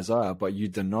book of Isaiah, but you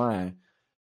deny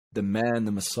the man,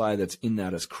 the Messiah that's in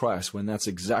that as Christ, when that's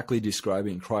exactly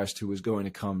describing Christ who was going to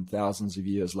come thousands of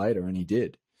years later, and he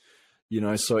did. You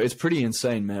know, so it's pretty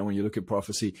insane, man, when you look at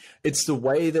prophecy. It's the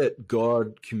way that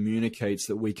God communicates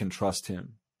that we can trust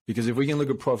him. Because if we can look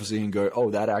at prophecy and go,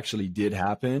 oh, that actually did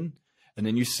happen, and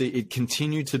then you see it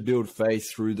continue to build faith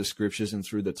through the scriptures and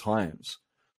through the times,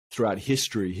 throughout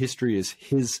history. History is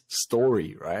his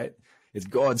story, right? It's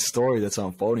God's story that's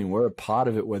unfolding. We're a part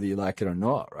of it, whether you like it or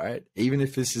not, right? Even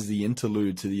if this is the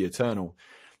interlude to the eternal,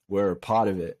 we're a part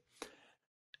of it.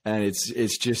 And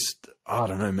it's just, I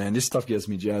don't know, man. This stuff gets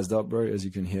me jazzed up, bro, as you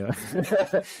can hear.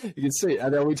 You can see.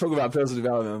 And then we talk about personal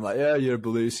development. I'm like, yeah, your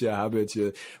beliefs, your habits.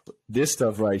 This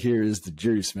stuff right here is the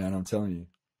juice, man. I'm telling you.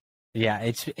 Yeah,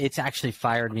 it's actually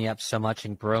fired me up so much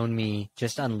and grown me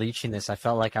just unleashing this. I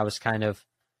felt like I was kind of,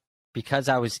 because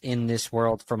I was in this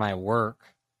world for my work,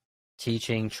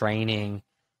 teaching, training,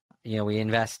 you know, we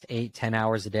invest 8-10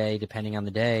 hours a day, depending on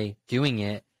the day, doing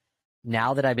it.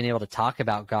 Now that I've been able to talk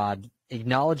about God,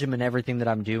 acknowledge him in everything that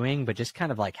I'm doing, but just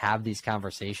kind of like have these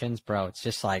conversations, bro, it's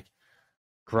just like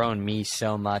grown me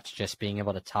so much, just being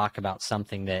able to talk about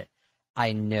something that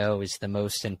I know is the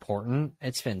most important.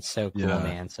 It's been so cool,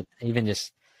 man. So even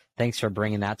just thanks for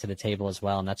bringing that to the table as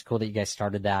well. And that's cool that you guys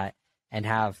started that and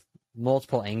have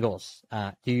multiple angles.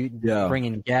 Do you bring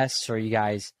in guests, or you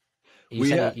guys, you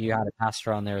said you had a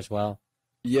pastor on there as well?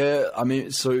 Yeah, I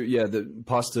mean, so yeah, the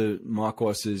Pastor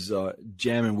Marcos is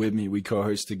jamming with me. We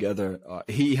co-host together.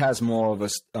 He has more of a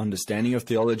understanding of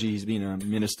theology. He's been a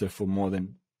minister for more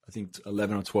than, I think,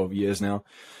 11 or 12 years now.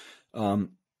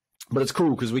 But it's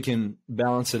cool because we can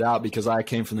balance it out, because I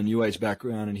came from the New Age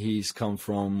background and he's come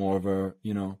from more of a,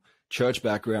 you know, church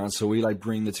background. So we like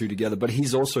bring the two together. But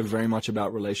he's also very much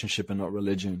about relationship and not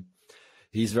religion.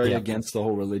 He's very against the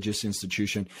whole religious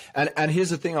institution. And here's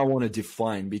the thing I want to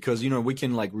define, because, you know, we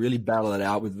can like really battle it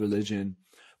out with religion.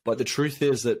 But the truth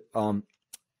is that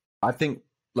I think,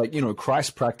 like, you know,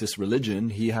 Christ practiced religion.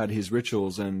 He had his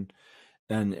rituals and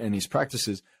his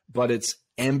practices, but it's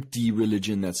empty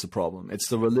religion that's the problem. It's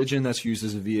the religion that's used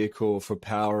as a vehicle for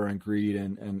power and greed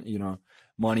and you know,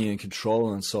 money and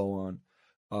control and so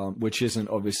on, which isn't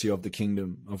obviously of the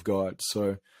kingdom of God.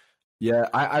 So yeah,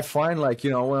 I find, like, you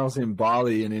know, when I was in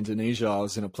Bali in Indonesia, I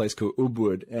was in a place called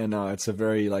Ubud, and it's a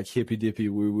very like hippy dippy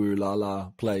woo woo la la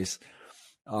place.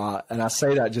 And I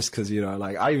say that just because, you know,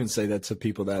 like I even say that to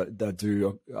people that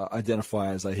do identify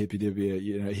as a hippy dippy,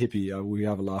 you know, hippie. We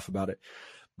have a laugh about it.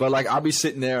 But like I'll be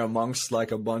sitting there amongst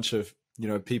like a bunch of, you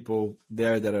know, people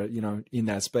there that are, you know, in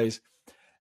that space,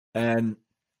 and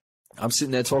I'm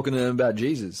sitting there talking to them about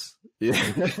Jesus. Yeah.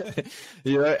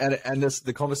 You know, and this,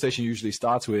 the conversation usually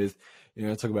starts with, you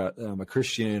know, talk about I'm a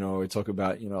Christian, or we talk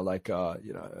about, you know, like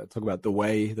you know, talk about the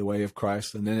way of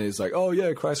Christ, and then it's like, oh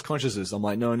yeah, Christ consciousness. I'm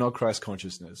like, no, not Christ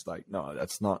consciousness. Like, no,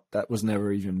 that was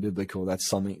never even biblical. That's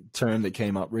something term that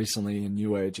came up recently in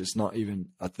New Age. It's not even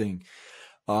a thing.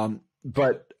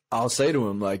 But I'll say to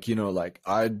him, like, you know, like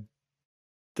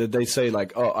they say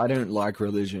like, oh, I don't like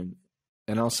religion,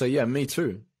 and I'll say, yeah, me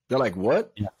too. They're like,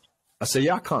 what? Yeah. I say,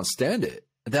 yeah, I can't stand it.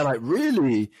 And they're like,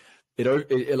 really?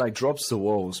 It like drops the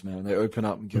walls, man. They open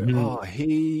up and go, oh,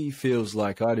 he feels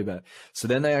like I do that. So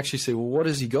then they actually say, well, what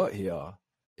has he got here?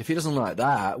 If he doesn't like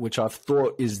that, which I've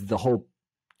thought is the whole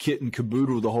kit and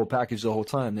caboodle, the whole package the whole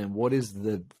time, then what is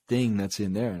the thing that's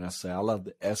in there? And I say, I love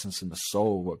the essence and the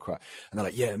soul of what Christ. And they're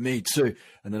like, yeah, me too.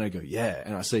 And then I go, yeah.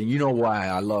 And I say, you know why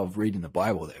I love reading the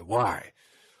Bible there? Why?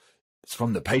 It's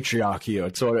from the patriarchy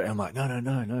or sort of. I'm like,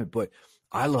 no. But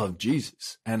I love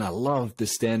Jesus and I love the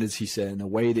standards he set and the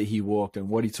way that he walked and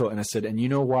what he taught. And I said, and you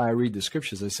know why I read the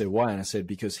scriptures? I said, why? And I said,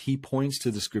 because he points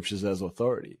to the scriptures as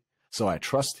authority. So I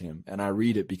trust him and I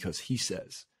read it because he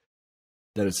says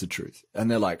that it's the truth.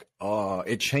 And they're like, oh,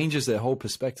 it changes their whole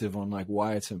perspective on like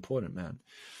why it's important, man.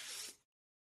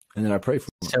 And then I pray for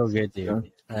them. So good, dude.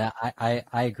 You know? I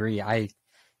agree.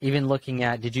 Even looking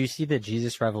at, did you see the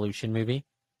Jesus Revolution movie?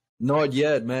 Not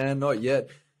yet, man. Not yet.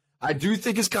 I do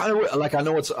think it's kind of like, I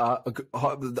know it's,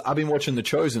 I've been watching The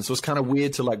Chosen, so it's kind of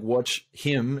weird to like watch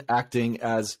him acting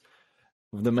as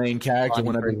the main character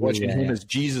when I've been watching him as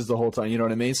Jesus the whole time. You know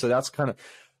what I mean? So that's kind of,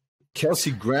 Kelsey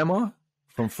Grammer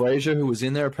from Frasier, who was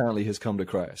in there, apparently has come to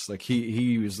Christ. Like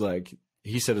he was like,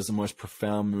 he said it's the most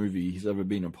profound movie he's ever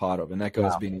been a part of. And that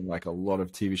guy's been in like a lot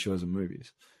of TV shows and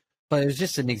movies. But it was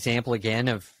just an example again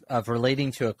of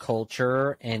relating to a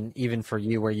culture, and even for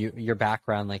you, where your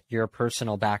background, like your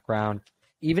personal background,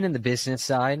 even in the business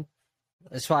side.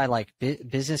 That's why like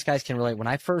business guys can relate. When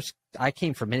I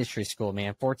came from ministry school,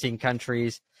 man, 14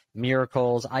 countries,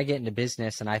 miracles. I get into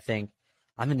business and I think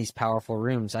I'm in these powerful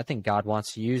rooms. I think God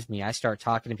wants to use me. I start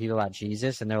talking to people about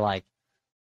Jesus and they're like,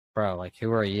 bro, like,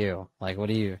 who are you? Like, what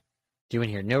are you doing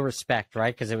here? No respect,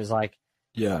 right? Because it was like,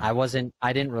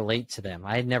 I didn't relate to them.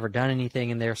 I had never done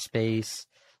anything in their space.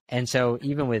 And so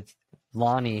even with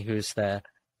Lonnie, who's the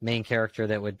main character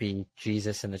that would be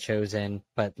Jesus in The Chosen,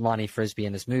 but Lonnie Frisbee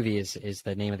in this movie is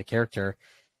the name of the character.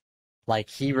 Like,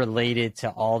 he related to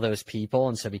all those people.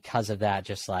 And so because of that,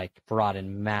 just like brought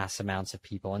in mass amounts of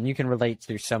people. And you can relate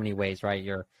through so many ways, right?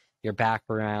 Your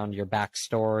background, your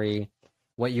backstory,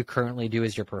 what you currently do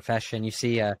as your profession. You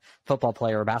see a football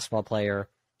player or a basketball player,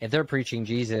 if they're preaching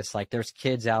Jesus, like there's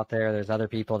kids out there, there's other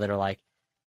people that are like,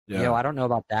 yo, I don't know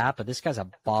about that, but this guy's a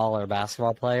baller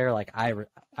basketball player. Like I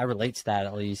relate to that.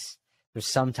 At least there's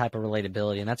some type of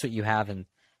relatability, and that's what you have in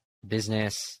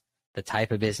business, the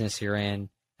type of business you're in,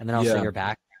 and then also your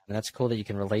background. And that's cool that you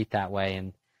can relate that way.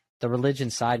 And the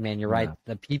religion side, man, you're right.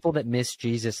 The people that miss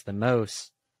Jesus the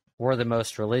most were the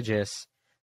most religious.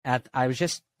 I was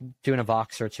just doing a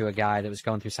Voxer to a guy that was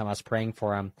going through something. I was praying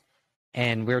for him.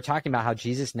 And we were talking about how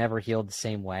Jesus never healed the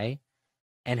same way,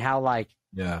 and how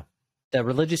the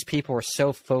religious people were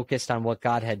so focused on what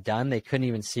God had done, they couldn't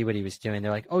even see what he was doing.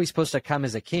 They're like, oh, he's supposed to come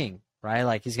as a king, right?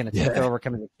 Like he's going to take over,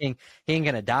 come as a king. He ain't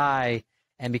going to die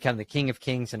and become the King of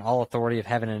Kings and all authority of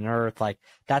heaven and earth. Like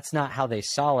that's not how they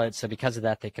saw it. So because of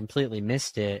that, they completely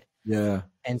missed it. Yeah.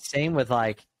 And same with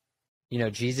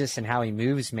Jesus and how he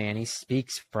moves, man. He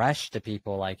speaks fresh to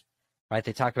people. Like, right.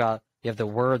 They talk about, you have the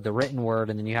word, the written word,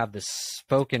 and then you have the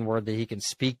spoken word that he can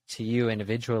speak to you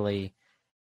individually.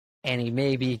 And he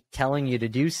may be telling you to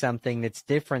do something that's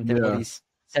different than what he's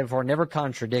said before, never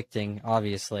contradicting,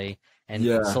 obviously. And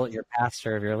consult your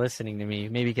pastor if you're listening to me.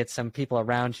 Maybe get some people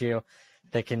around you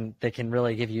that can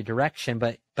really give you direction.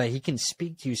 But he can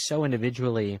speak to you so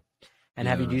individually and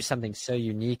have you do something so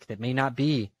unique that may not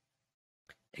be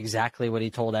exactly what he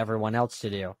told everyone else to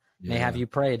do. May have you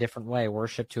pray a different way,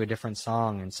 worship to a different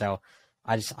song. And so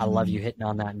I love you hitting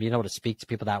on that and being able to speak to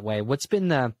people that way. What's been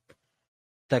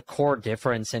the core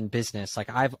difference in business? Like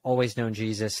I've always known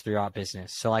Jesus throughout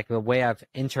business. So like the way I've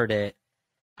entered it,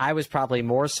 I was probably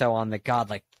more so on the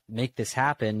God, like make this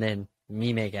happen than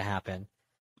me make it happen.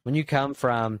 When you come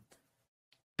from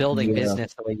building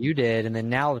business the way you did, and then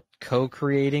now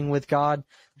co-creating with God,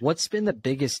 what's been the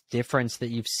biggest difference that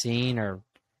you've seen, or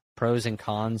pros and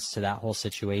cons to that whole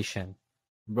situation?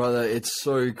 Brother, it's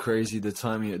so crazy the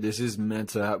timing. This is meant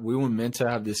to have, we were meant to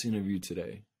have this interview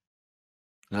today.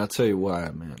 And I'll tell you why,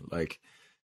 man. Like,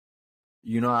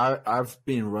 I've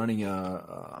been running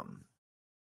a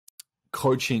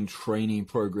coaching training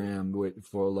program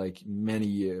for like many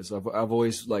years. I've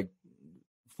always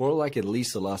for like at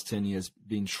least the last 10 years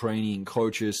been training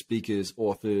coaches, speakers,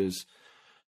 authors,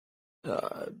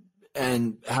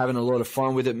 and having a lot of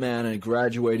fun with it, man, and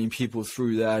graduating people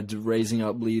through that, raising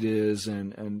up leaders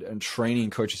and training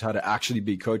coaches how to actually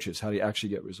be coaches, how to actually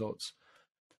get results.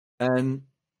 And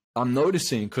I'm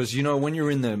noticing, because, when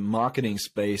you're in the marketing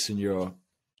space and you're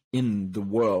in the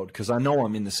world, because I know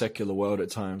I'm in the secular world at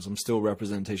times, I'm still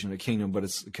representation of the kingdom, but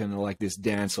it's kind of like this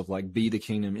dance of like be the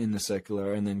kingdom in the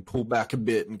secular and then pull back a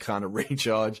bit and kind of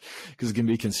recharge because it can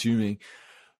be consuming.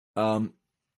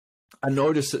 I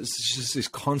noticed that it's just this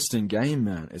constant game,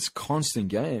 man. It's a constant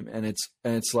game. And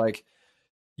it's like,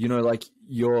 like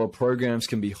your programs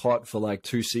can be hot for like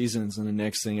 2 seasons, and the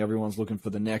next thing everyone's looking for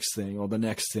the next thing or the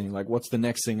next thing. Like, what's the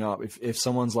next thing up? If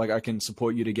someone's like, I can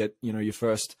support you to get, your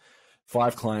first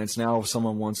 5 clients. Now, if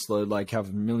someone wants to like have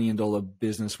 $1 million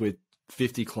business with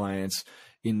 50 clients,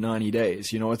 in 90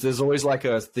 days. You know, there's always like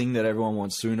a thing that everyone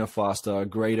wants: sooner, faster,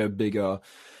 greater, bigger.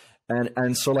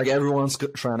 And so like everyone's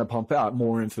trying to pump out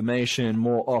more information,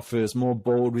 more offers, more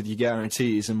bold with your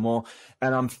guarantees and more.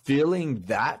 And I'm feeling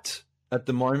that at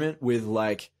the moment with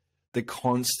like the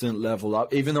constant level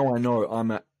up, even though I know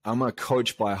I'm a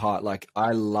coach by heart. Like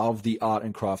I love the art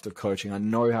and craft of coaching. I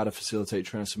know how to facilitate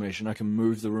transformation. I can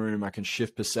move the room. I can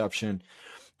shift perception.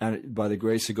 And by the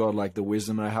grace of God, like the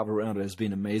wisdom that I have around it has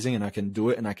been amazing, and I can do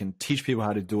it, and I can teach people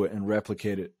how to do it and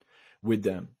replicate it with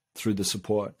them through the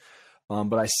support.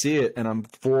 But I see it, and I'm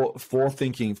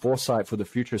foresight for the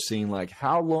future, seeing like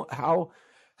how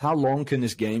long can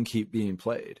this game keep being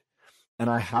played? And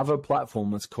I have a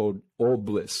platform that's called All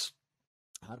Bliss.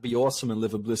 How to be awesome and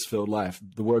live a bliss-filled life.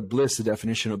 The word bliss, the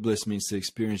definition of bliss, means to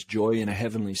experience joy in a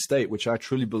heavenly state, which I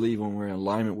truly believe when we're in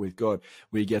alignment with God,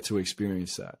 we get to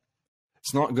experience that.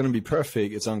 It's not going to be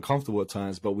perfect. It's uncomfortable at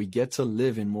times, but we get to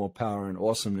live in more power and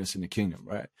awesomeness in the kingdom,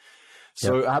 right?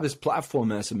 So I have this platform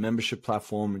that's a membership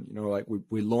platform, and, you know, like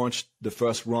we launched the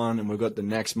first run, and we've got the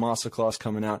next masterclass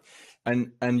coming out.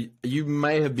 And you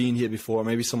may have been here before,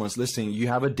 maybe someone's listening. You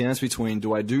have a dance between,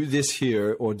 do I do this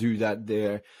here or do that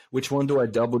there? Which one do I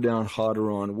double down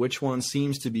harder on? Which one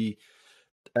seems to be,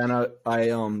 and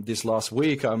I this last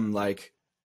week,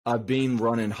 I've been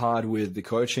running hard with the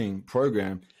coaching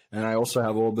program, and I also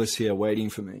have all this here waiting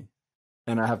for me.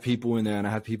 And I have people in there, and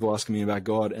I have people asking me about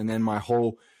God. And then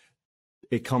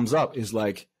it comes up is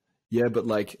like, yeah, but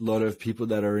like a lot of people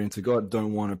that are into God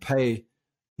don't want to pay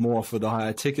more for the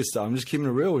higher ticket stuff. I'm just keeping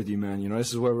it real with you, man. You know,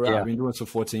 this is where we're at. I've been doing this for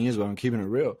 14 years, but I'm keeping it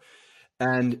real.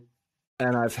 And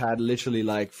I've had literally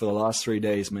like for the last 3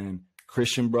 days, man,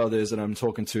 Christian brothers that I'm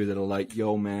talking to that are like,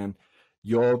 yo, man,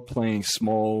 you're playing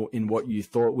small in what you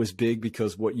thought was big,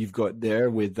 because what you've got there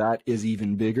with that is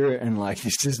even bigger. And like,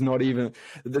 this is not even,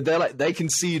 they're like, they can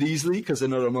see it easily because they're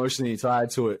not emotionally tied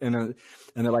to it. And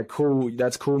they're like, cool,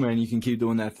 that's cool, man. You can keep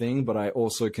doing that thing. But I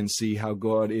also can see how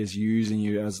God is using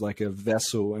you as like a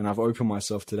vessel. And I've opened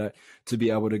myself to that, to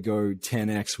be able to go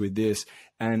 10x with this.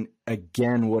 And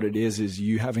again, what it is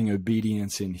you having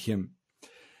obedience in Him.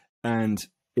 And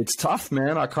it's tough,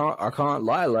 man. I can't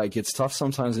lie. Like, it's tough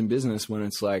sometimes in business when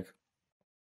it's like,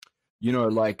 you know,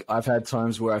 like I've had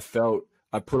times where I felt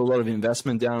I put a lot of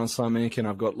investment down on something, and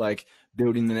I've got like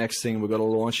building the next thing. We've got to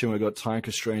launch, and we've got time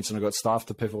constraints, and I've got staff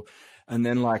to pay for. And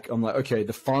then like, I'm like, okay,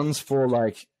 the funds for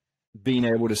like being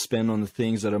able to spend on the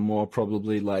things that are more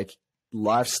probably like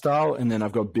lifestyle. And then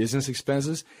I've got business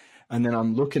expenses. And then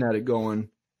I'm looking at it going,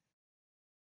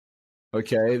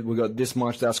 okay, we got this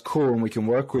much, that's cool, and we can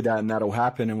work with that, and that'll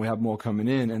happen, and we have more coming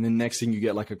in. And then next thing you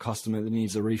get like a customer that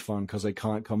needs a refund because they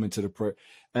can't come into the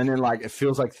and then like it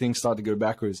feels like things start to go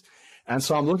backwards. And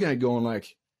so I'm looking at it going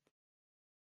like,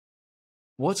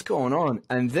 what's going on?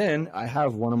 And then I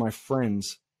have one of my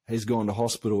friends, he's going to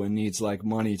hospital and needs like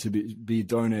money to be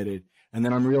donated. And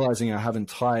then I'm realizing I haven't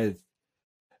tithed,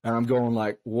 and I'm going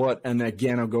like, what? And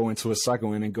again, I'll go into a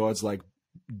cycle, and then God's like,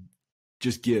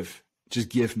 just give,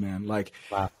 man. Like,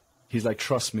 wow. He's like,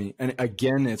 trust me. And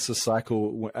again, it's a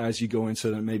cycle as you go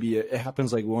into it. Maybe it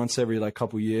happens like once every like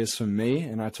couple years for me.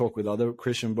 And I talk with other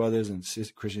Christian brothers and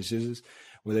Christian sisters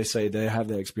where they say they have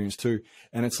that experience too.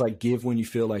 And it's like, give when you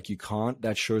feel like you can't.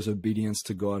 That shows obedience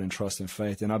to God and trust and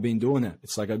faith. And I've been doing that.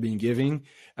 It's like I've been giving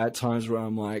at times where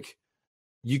I'm like,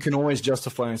 you can always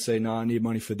justify and say, no, I need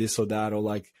money for this or that, or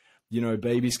like, you know,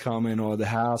 baby's coming, or the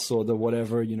house, or the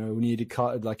whatever, you know, we need a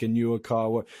car, like a newer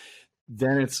car.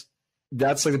 Then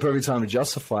that's like the perfect time to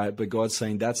justify it. But God's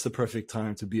saying that's the perfect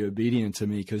time to be obedient to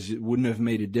me, because it wouldn't have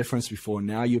made a difference before.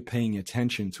 Now you're paying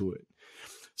attention to it.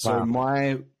 So wow.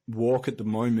 My walk at the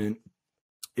moment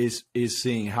is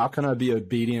seeing how can I be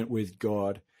obedient with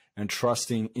God and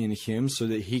trusting in Him so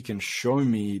that He can show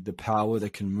me the power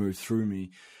that can move through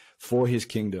me for His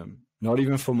kingdom, not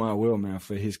even for my will, man,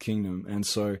 for His kingdom. And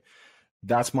so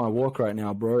that's my walk right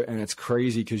now, bro. And it's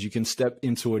crazy because you can step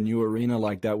into a new arena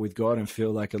like that with God and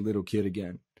feel like a little kid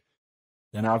again.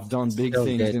 And I've done big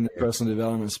things in the personal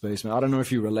development space, man. I don't know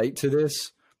if you relate to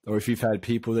this, or if you've had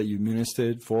people that you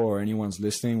ministered for, or anyone's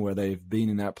listening where they've been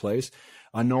in that place.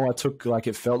 I know I took like,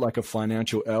 it felt like a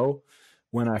financial L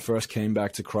when I first came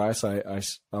back to Christ. I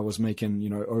was making, you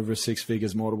know, over 6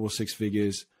 figures, multiple 6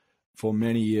 figures for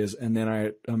many years. And then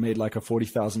I made like a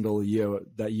 $40,000 a year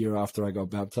that year after I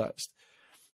got baptized.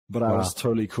 But I was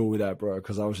totally cool with that, bro,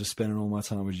 because I was just spending all my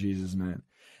time with Jesus, man.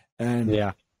 And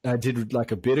yeah, I did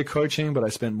like a bit of coaching, but I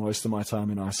spent most of my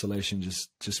time in isolation,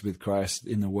 just with Christ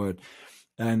in the Word.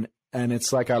 And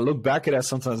it's like I look back at that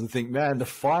sometimes and think, man, the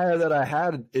fire that I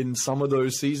had in some of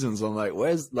those seasons, I'm like,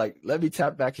 let me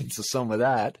tap back into some of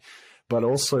that. but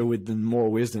also with the more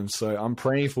wisdom. So I'm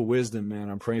praying for wisdom, man.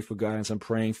 I'm praying for guidance. I'm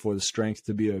praying for the strength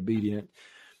to be obedient.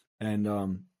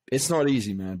 And it's not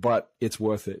easy, man, but it's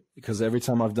worth it, because every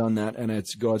time I've done that, and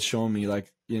it's God's shown me,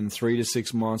 like in 3 to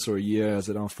 6 months or a year as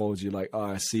it unfolds, you're like, oh,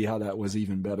 I see how that was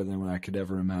even better than what I could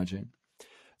ever imagine.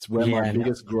 It's where my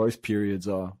biggest growth periods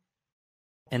are.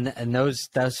 And those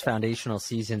foundational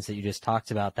seasons that you just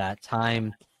talked about, that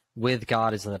time with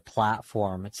God is the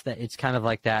platform. It's kind of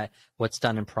like that. What's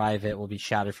done in private will be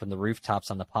shouted from the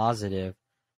rooftops on the positive.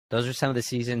 Those are some of the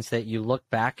seasons that you look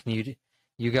back and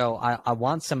you go, I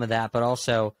want some of that, but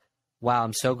also, wow,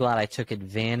 I'm so glad I took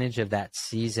advantage of that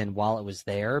season while it was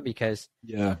there, because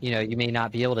you may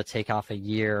not be able to take off a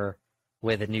year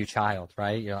with a new child,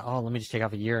 right? You're like, oh, let me just take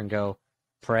off a year and go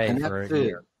pray for a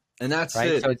year. And that's right?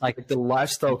 it. So it's like the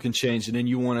lifestyle can change, and then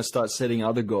you want to start setting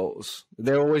other goals.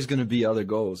 There are always going to be other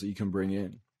goals that you can bring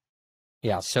in.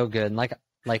 Yeah, so good. And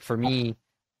like for me,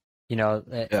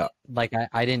 like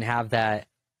I didn't have that.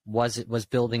 Was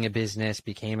building a business,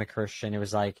 became a Christian. It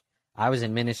was like I was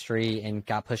in ministry and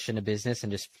got pushed into business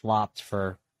and just flopped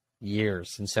for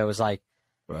years. And so it was like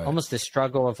almost the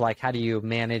struggle of like, how do you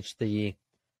manage the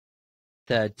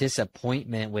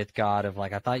disappointment with God of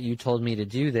like, I thought you told me to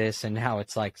do this, and now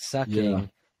it's like sucking.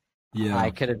 Yeah.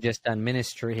 I could have just done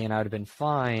ministry and I would have been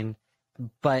fine.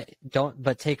 But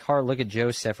take heart, look at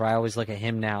Joseph, or I always look at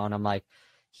him now and I'm like,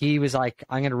 he was like,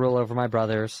 I'm going to rule over my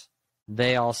brothers.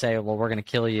 They all say, well, we're going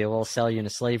to kill you. We'll sell you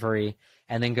into slavery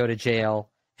and then go to jail.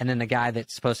 And then the guy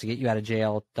that's supposed to get you out of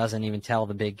jail doesn't even tell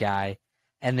the big guy.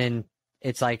 And then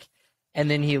it's like,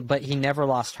 but he never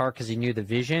lost heart because he knew the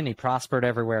vision. He prospered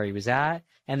everywhere he was at.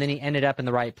 And then he ended up in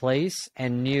the right place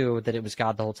and knew that it was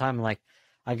God the whole time. I'm like,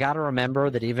 I got to remember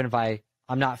that even if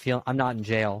I'm not in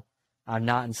jail, I'm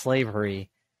not in slavery,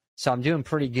 so I'm doing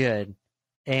pretty good,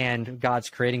 and God's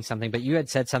creating something. But you had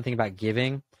said something about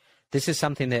giving. This is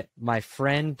something that my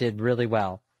friend did really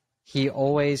well. He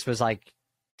always was like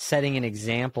setting an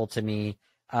example to me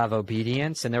of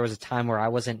obedience. And there was a time where I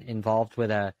wasn't involved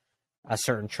with a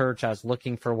certain church. I was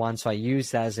looking for one. So I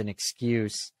used that as an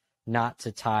excuse not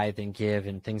to tithe and give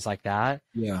and things like that.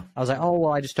 Yeah. I was like, oh,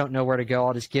 well, I just don't know where to go.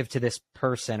 I'll just give to this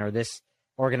person or this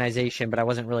organization, but I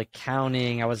wasn't really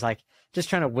counting. I was like just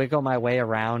trying to wiggle my way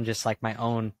around, just like my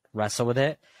own wrestle with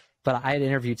it. But I had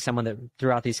interviewed someone that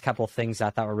threw out these couple of things that I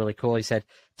thought were really cool. He said,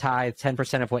 tithe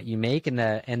 10% of what you make, and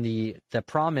the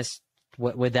promise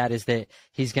with that is that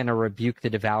he's going to rebuke the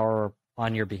devourer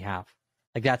on your behalf.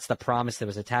 Like that's the promise that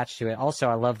was attached to it. Also,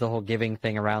 I love the whole giving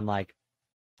thing around like,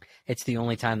 it's the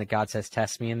only time that God says,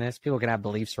 test me in this. People can have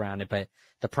beliefs around it, but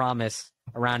the promise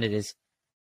around it is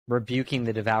rebuking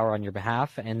the devourer on your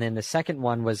behalf. And then the second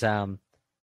one was the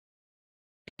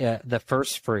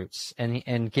first fruits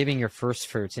and giving your first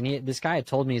fruits. And this guy had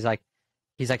told me,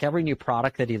 he's like every new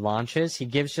product that he launches, he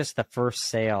gives just the first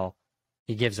sale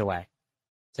he gives away.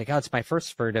 It's like, oh, it's my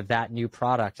first fruit of that new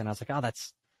product. And I was like, oh,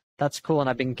 that's cool. And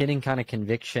I've been getting kind of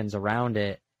convictions around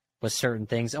it with certain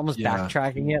things, almost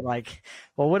backtracking it. Like,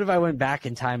 well, what if I went back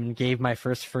in time and gave my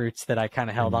first fruits that I kind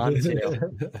of held on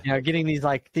to, getting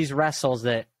these wrestles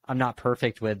that I'm not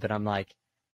perfect with, but I'm like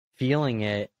feeling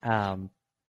it. And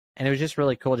it was just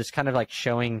really cool, just kind of like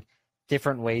showing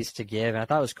different ways to give. And I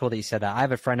thought it was cool that you said that. I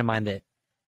have a friend of mine that,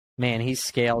 man, he's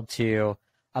scaled to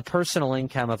a personal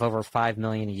income of over $5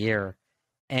 million a year.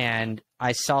 And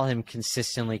I saw him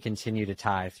consistently continue to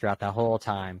tithe throughout that whole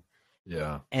time.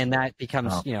 Yeah. And that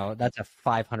becomes, that's a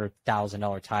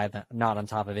 $500,000 tithe, not on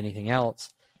top of anything else.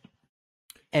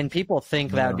 And people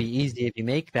think that would be easy if you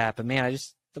make that. But man,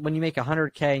 when you make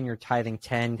 100K and you're tithing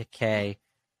 10K,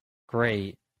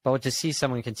 great. But to see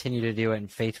someone continue to do it and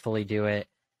faithfully do it,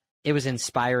 it was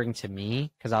inspiring to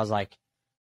me, because I was like,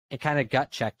 it kind of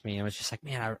gut checked me. It was just like,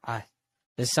 man,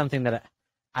 this is something that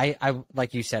I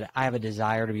like you said, I have a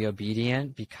desire to be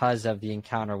obedient because of the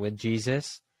encounter with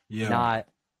Jesus. Yeah. Not,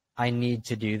 I need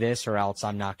to do this or else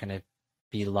I'm not going to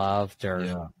be loved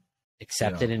or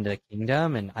accepted into the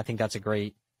kingdom. And I think that's a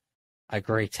great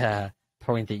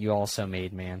point that you also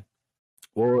made, man.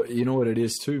 Well, you know what it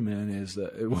is too, man, is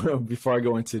that before I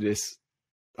go into this,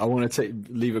 I want to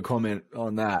leave a comment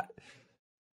on that.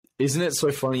 Isn't it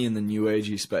so funny in the new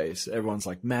agey space? Everyone's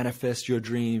like, manifest your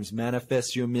dreams,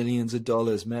 manifest your millions of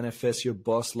dollars, manifest your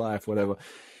boss life, whatever.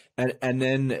 And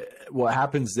then what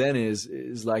happens then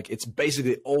is like, it's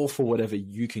basically all for whatever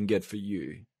you can get for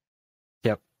you.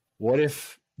 Yep. What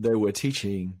if they were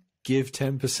teaching give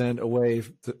 10% away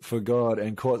for God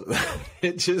and cause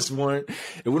it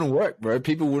wouldn't work, bro.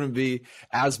 People wouldn't be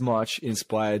as much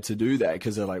inspired to do that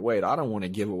because they're like, wait, I don't want to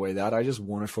give away that. I just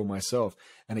want it for myself.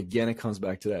 And again, it comes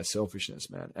back to that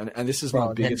selfishness, man. And this is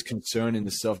my biggest concern in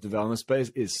the self-development space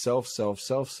is self. It's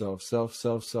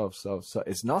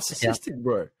narcissistic,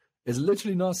 bro. It's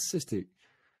literally narcissistic.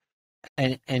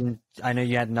 And I know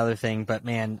you had another thing, but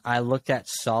man, I looked at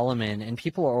Solomon, and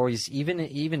people are always, even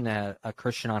a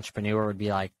Christian entrepreneur would be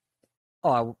like,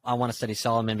 oh, I want to study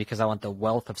Solomon because I want the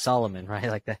wealth of Solomon, right?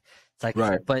 Like that. It's like,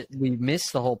 right. But we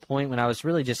missed the whole point when I was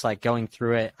really just like going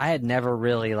through it. I had never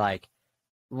really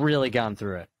gone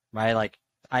through it, right? Like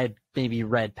I had maybe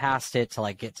read past it to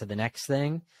like get to the next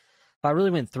thing, but I really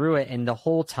went through it, and the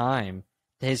whole time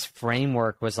his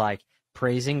framework was like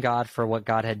praising God for what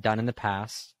God had done in the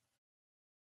past.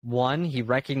 One, he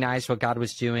recognized what God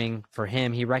was doing for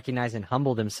him. He recognized and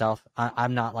humbled himself.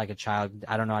 I'm not like a child.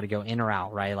 I don't know how to go in or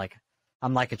out, right? Like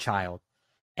I'm like a child.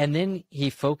 And then he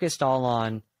focused all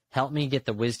on help me get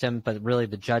the wisdom, but really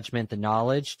the judgment, the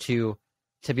knowledge to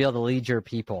be able to lead your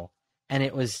people. And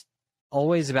it was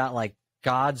always about like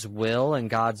God's will and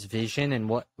God's vision and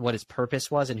what his purpose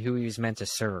was and who he was meant to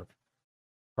serve,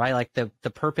 right? Like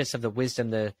the purpose of the wisdom,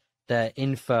 the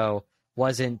info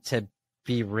wasn't to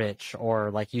be rich,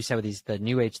 or like you said with the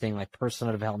new age thing, like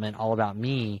personal development, all about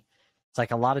me. It's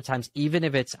like a lot of times, even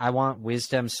if it's I want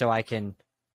wisdom so I can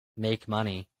make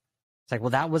money, it's like, well,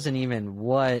 that wasn't even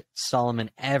what Solomon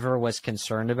ever was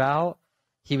concerned about.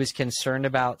 He was concerned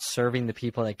about serving the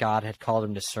people that God had called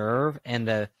him to serve, and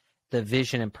the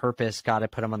vision and purpose God had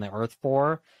put him on the earth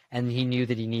for, and he knew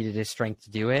that he needed his strength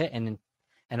to do it. And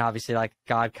obviously, like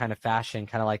God kind of fashioned,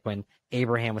 kind of like when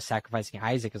Abraham was sacrificing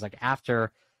Isaac, it was like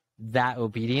after that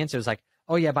obedience, it was like,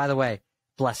 oh yeah, by the way,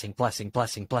 blessing.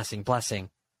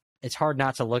 It's hard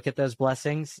not to look at those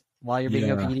blessings while you're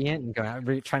being obedient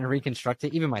and trying to reconstruct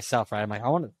it. Even myself, right? I'm like, I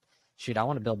want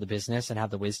to build the business and have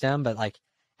the wisdom, but like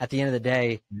at the end of the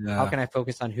day, how can I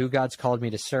focus on who God's called me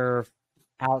to serve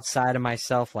outside of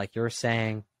myself? Like you're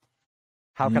saying,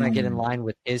 how can I get in line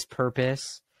with his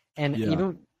purpose? And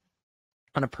even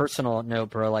on a personal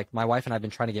note, bro, like my wife and I have been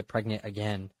trying to get pregnant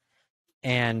again.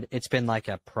 And it's been like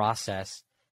a process.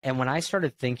 And when I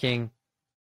started thinking,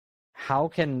 how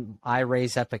can I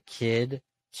raise up a kid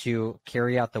to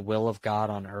carry out the will of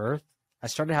God on earth? I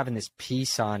started having this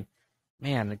peace on,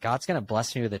 man, God's going to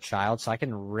bless me with a child so I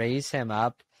can raise him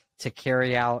up to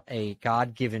carry out a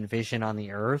God-given vision on the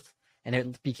earth. And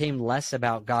it became less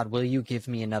about, God, will you give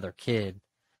me another kid?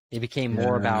 It became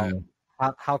more about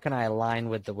how can I align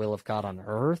with the will of God on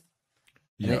earth?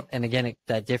 Yeah. And again,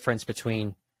 that difference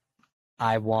between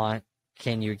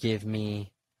can you give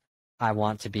me, I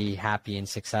want to be happy and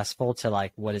successful, to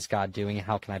like, what is God doing and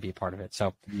how can I be a part of it?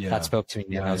 So that spoke to me.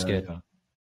 Yeah, that was good.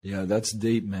 Yeah, that's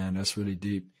deep, man. That's really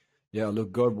deep. Yeah,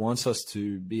 look, God wants us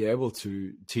to be able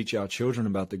to teach our children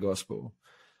about the gospel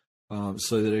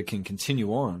so that it can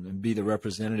continue on and be the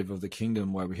representative of the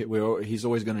kingdom where he's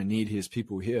always going to need his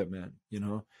people here, man. You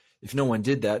know, if no one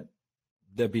did that,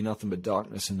 there'd be nothing but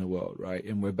darkness in the world, right?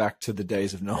 And we're back to the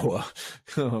days of Noah.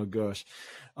 Oh, gosh.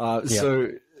 So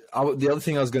the other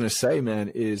thing I was going to say, man,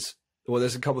 is, well,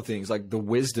 there's a couple of things. Like the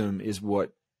wisdom is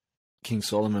what King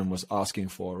Solomon was asking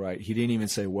for, right? He didn't even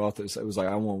say wealth. It was like,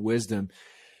 I want wisdom.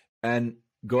 And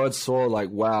God saw like,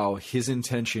 wow, his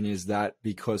intention is that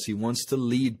because he wants to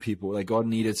lead people. Like God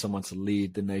needed someone to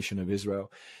lead the nation of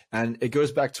Israel. And it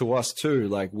goes back to us too.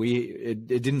 Like it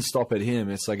didn't stop at him.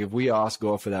 It's like, if we ask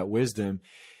God for that wisdom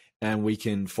and we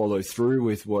can follow through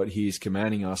with what he's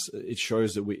commanding us, it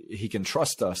shows that he can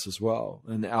trust us as well.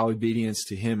 And our obedience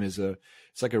to him it's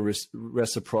like a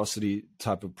reciprocity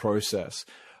type of process.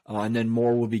 And then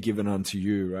more will be given unto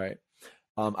you, right?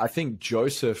 I think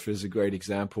Joseph is a great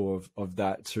example of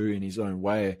that too in his own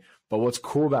way. But what's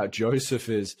cool about Joseph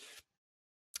is,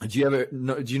 do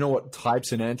you know what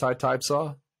types and antitypes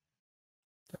are?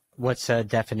 What's a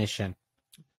definition?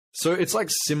 So it's like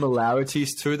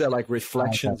similarities too. They're like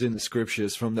reflections in the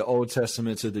scriptures from the Old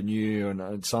Testament to the New,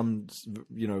 and some,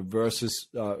 verses,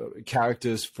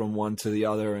 characters from one to the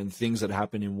other, and things that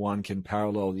happen in one can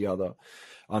parallel the other.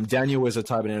 Daniel is a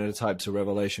type and antitype to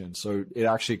Revelation. So it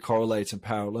actually correlates and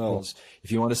parallels. Cool.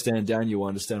 If you understand Daniel, you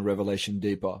understand Revelation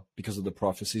deeper because of the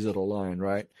prophecies that align,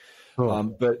 right?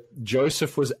 Cool. But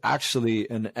Joseph was actually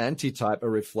an antitype, a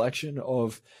reflection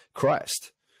of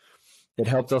Christ. It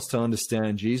helped us to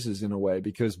understand Jesus in a way,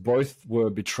 because both were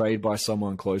betrayed by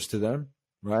someone close to them,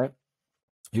 right?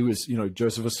 He was,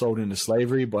 Joseph was sold into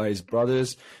slavery by his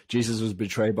brothers. Jesus was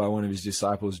betrayed by one of his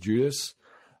disciples, Judas.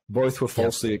 Both were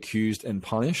falsely accused and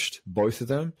punished, both of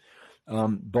them.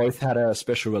 Both had a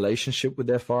special relationship with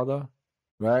their father,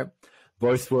 right?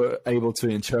 Both were able to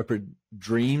interpret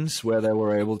dreams where they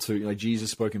were able to, like Jesus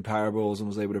spoke in parables and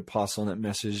was able to pass on that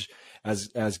message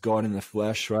as God in the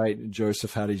flesh, right?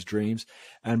 Joseph had his dreams,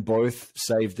 and both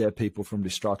saved their people from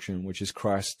destruction, which is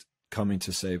Christ coming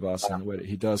to save us and what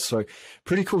he does. So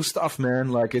pretty cool stuff, man.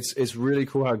 Like it's really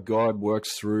cool how God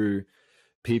works through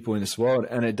people in this world,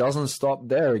 and it doesn't stop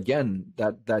there. Again,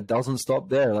 that doesn't stop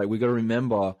there. Like we got to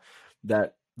remember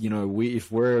that, you know,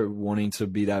 if we're wanting to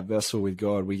be that vessel with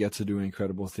God, we get to do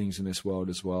incredible things in this world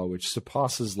as well, which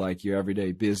surpasses like your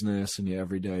everyday business and your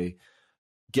everyday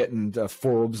getting a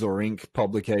Forbes or Inc.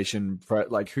 publication.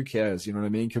 Like, who cares? You know what I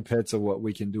mean? Compared to what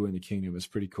we can do in the kingdom, it's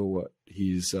pretty cool what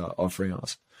he's offering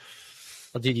us.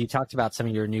 Well, dude, you talked about some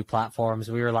of your new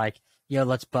platforms. We were like, yo,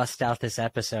 let's bust out this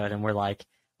episode. And we're like,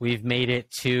 we've made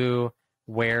it to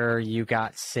where you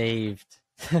got saved.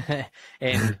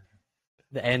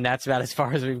 And that's about as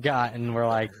far as we've got. And we're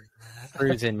like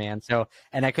cruising, man. So,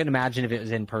 and I couldn't imagine if it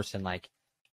was in person, like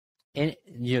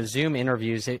Zoom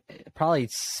interviews, it probably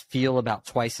feel about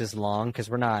twice as long because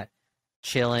we're not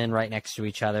chilling right next to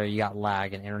each other. You got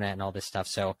lag and internet and all this stuff.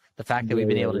 So the fact that we've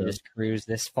been able to just cruise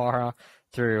this far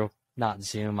through, not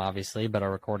Zoom, obviously, but a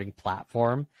recording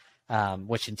platform,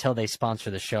 which until they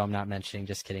sponsor the show, I'm not mentioning,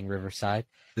 just kidding, Riverside.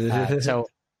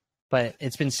 But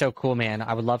it's been so cool, man.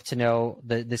 I would love to know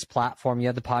this platform. You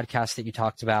have the podcast that you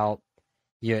talked about.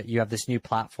 You have this new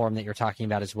platform that you're talking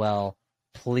about as well.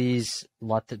 Please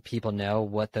let the people know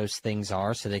what those things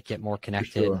are so they get more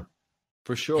connected.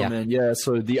 For sure, man. Yeah.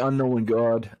 So The Unknown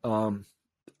God,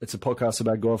 it's a podcast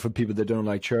about God for people that don't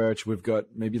like church. We've got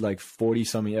maybe like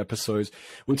 40-something episodes.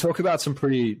 We talk about some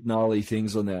pretty gnarly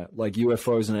things on that, like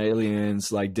UFOs and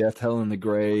aliens, like death, hell, and the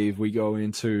grave. We go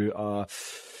into,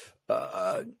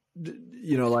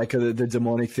 you know, like the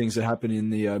demonic things that happen in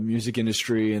the music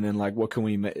industry, and then like what can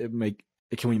we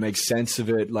make sense of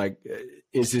it? Like,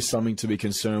 is this something to be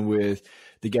concerned with?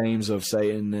 The games of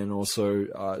Satan, and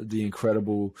also the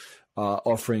incredible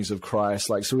offerings of Christ.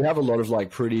 Like, so we have a lot of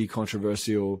like pretty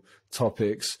controversial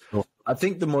topics. Cool. I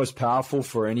think the most powerful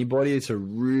for anybody to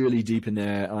really deepen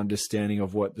their understanding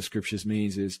of what the scriptures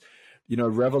means is, you know,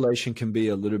 Revelation can be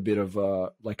a little bit of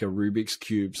like a Rubik's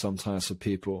Cube sometimes for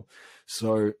people.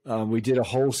 So we did a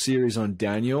whole series on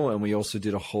Daniel, and we also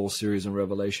did a whole series on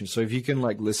Revelation. So if you can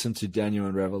like listen to Daniel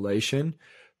and Revelation,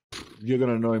 you're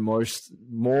going to know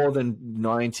more than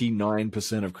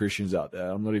 99% of Christians out there.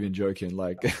 I'm not even joking.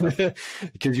 Like,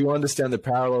 because you understand the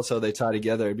parallels, how they tie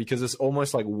together, because it's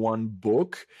almost like one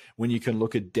book. When you can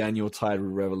look at Daniel tied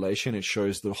with Revelation, it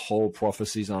shows the whole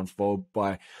prophecies unfold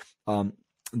by the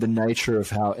nature of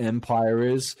how empire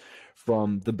is,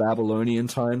 from the Babylonian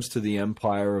times to the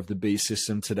empire of the beast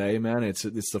system today, man. It's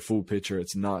the full picture.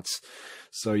 It's nuts.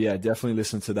 So yeah, definitely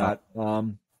listen to that.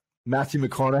 Matthew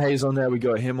McConaughey's on there. We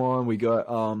got him on. We got,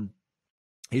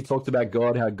 he talked about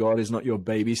God, how God is not your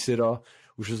babysitter,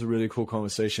 which was a really cool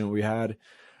conversation we had.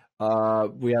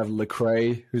 We have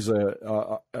Lecrae, who's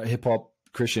a hip hop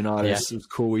Christian artist. Yeah. It was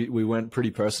cool. We went pretty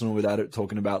personal with that,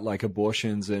 talking about like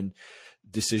abortions and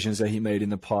decisions that he made in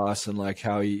the past, and like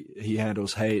how he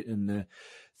handles hate and the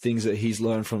things that he's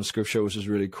learned from scripture, which is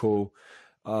really cool.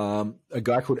 A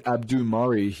guy called Abdu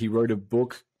Murray, he wrote a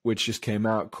book which just came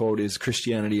out called Is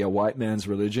Christianity a White Man's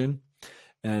Religion?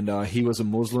 And he was a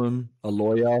Muslim, a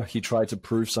lawyer. He tried to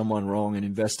prove someone wrong and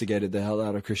investigated the hell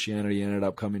out of Christianity, and ended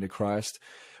up coming to Christ,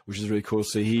 which is really cool.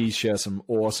 So he shares some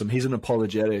awesome, he's an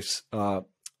apologetics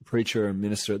preacher and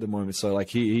minister at the moment. So like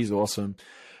he's awesome.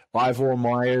 Ivor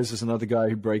Myers is another guy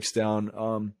who breaks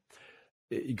down,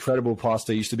 incredible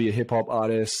pastor, used to be a hip hop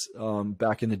artist,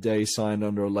 back in the day, signed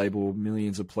under a label,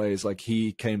 millions of plays. Like,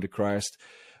 he came to Christ.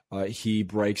 He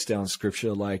breaks down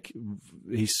scripture. Like,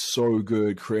 he's so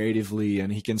good creatively,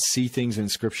 and he can see things in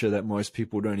scripture that most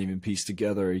people don't even piece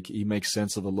together. He makes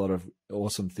sense of a lot of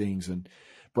awesome things and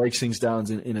breaks things down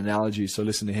in analogies. So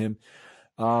listen to him.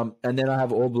 And then I have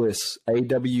Orbliss,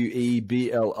 AWEBLISS.com,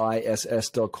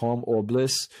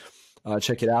 Orbliss.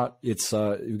 Check it out. It's,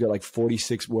 we've got like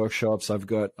 46 workshops. I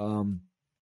got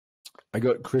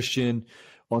Christian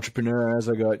entrepreneurs.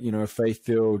 I got,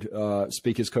 faith-filled,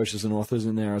 speakers, coaches, and authors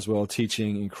in there as well,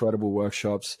 teaching incredible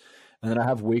workshops. And then I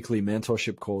have weekly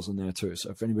mentorship calls in there too. So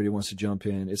if anybody wants to jump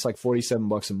in, it's like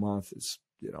 $47 a month. It's,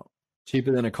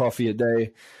 cheaper than a coffee a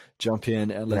day. Jump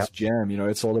in and let's jam.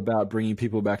 It's all about bringing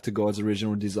people back to God's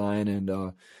original design. And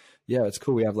it's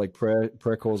cool. We have like prayer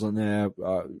calls on there,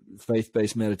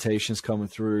 faith-based meditations coming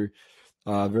through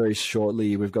very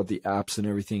shortly. We've got the apps and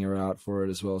everything are out for it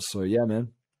as well. So yeah, man,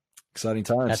 exciting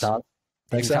times. That's awesome.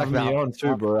 Thanks for having me on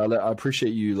too, bro. I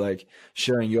appreciate you like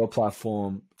sharing your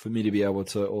platform for me to be able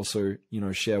to also,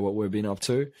 share what we've been up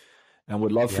to, and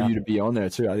would love for you to be on there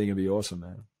too. I think it'd be awesome,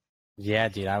 man. Yeah,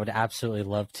 dude, I would absolutely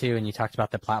love to. And you talked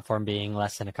about the platform being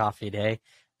less than a coffee a day.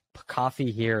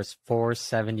 Coffee here is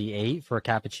 $4.78 for a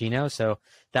cappuccino, so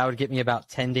that would get me about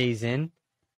 10 days in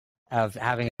of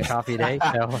having a coffee a day.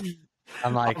 So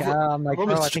I'm like, from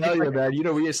Australia, man.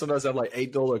 We sometimes have like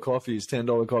 $8 coffees,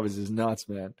 $10 coffees. Is nuts,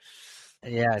 man.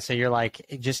 Yeah, so you're like,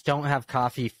 just don't have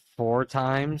coffee 4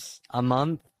 times a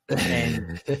month,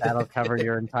 and that'll cover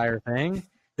your entire thing.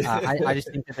 I just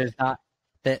think that there's not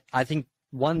that. I think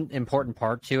one important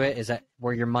part to it is that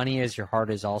where your money is, your heart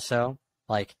is also.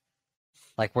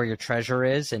 Like where your treasure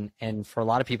is, and for a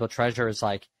lot of people, treasure is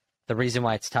like the reason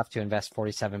why it's tough to invest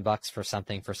 $47 for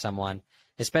something for someone,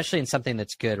 especially in something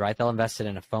that's good, right? They'll invest it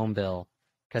in a phone bill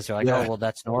because they're like, oh, well,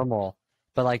 that's normal.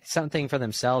 But like something for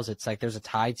themselves, it's like there's a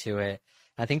tie to it.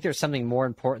 I think there's something more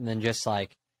important than just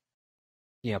like,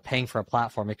 paying for a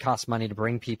platform. It costs money to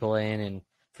bring people in and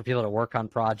for people to work on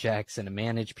projects and to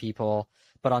manage people.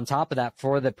 But on top of that,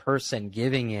 for the person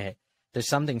giving it, there's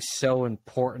something so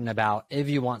important about, if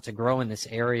you want to grow in this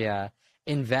area,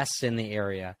 invest in the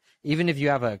area. Even if you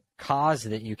have a cause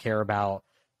that you care about,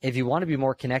 if you want to be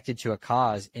more connected to a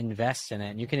cause, invest in it.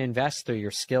 And you can invest through your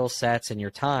skill sets and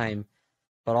your time,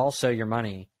 but also your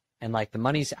money. And like the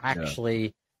money's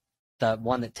actually the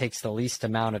one that takes the least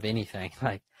amount of anything.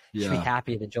 Like, you should be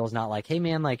happy that Joel's not like, hey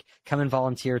man, like come and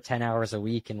volunteer 10 hours a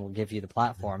week and we'll give you the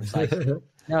platform. It's like,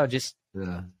 no, just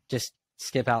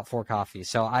skip out 4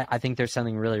 coffees. So I think there's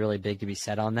something really, really big to be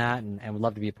said on that, and would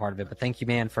love to be a part of it. But thank you,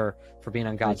 man, for being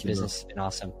on God's Business. It's been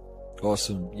awesome.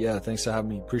 Awesome. Yeah. Thanks for having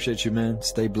me. Appreciate you, man.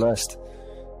 Stay blessed.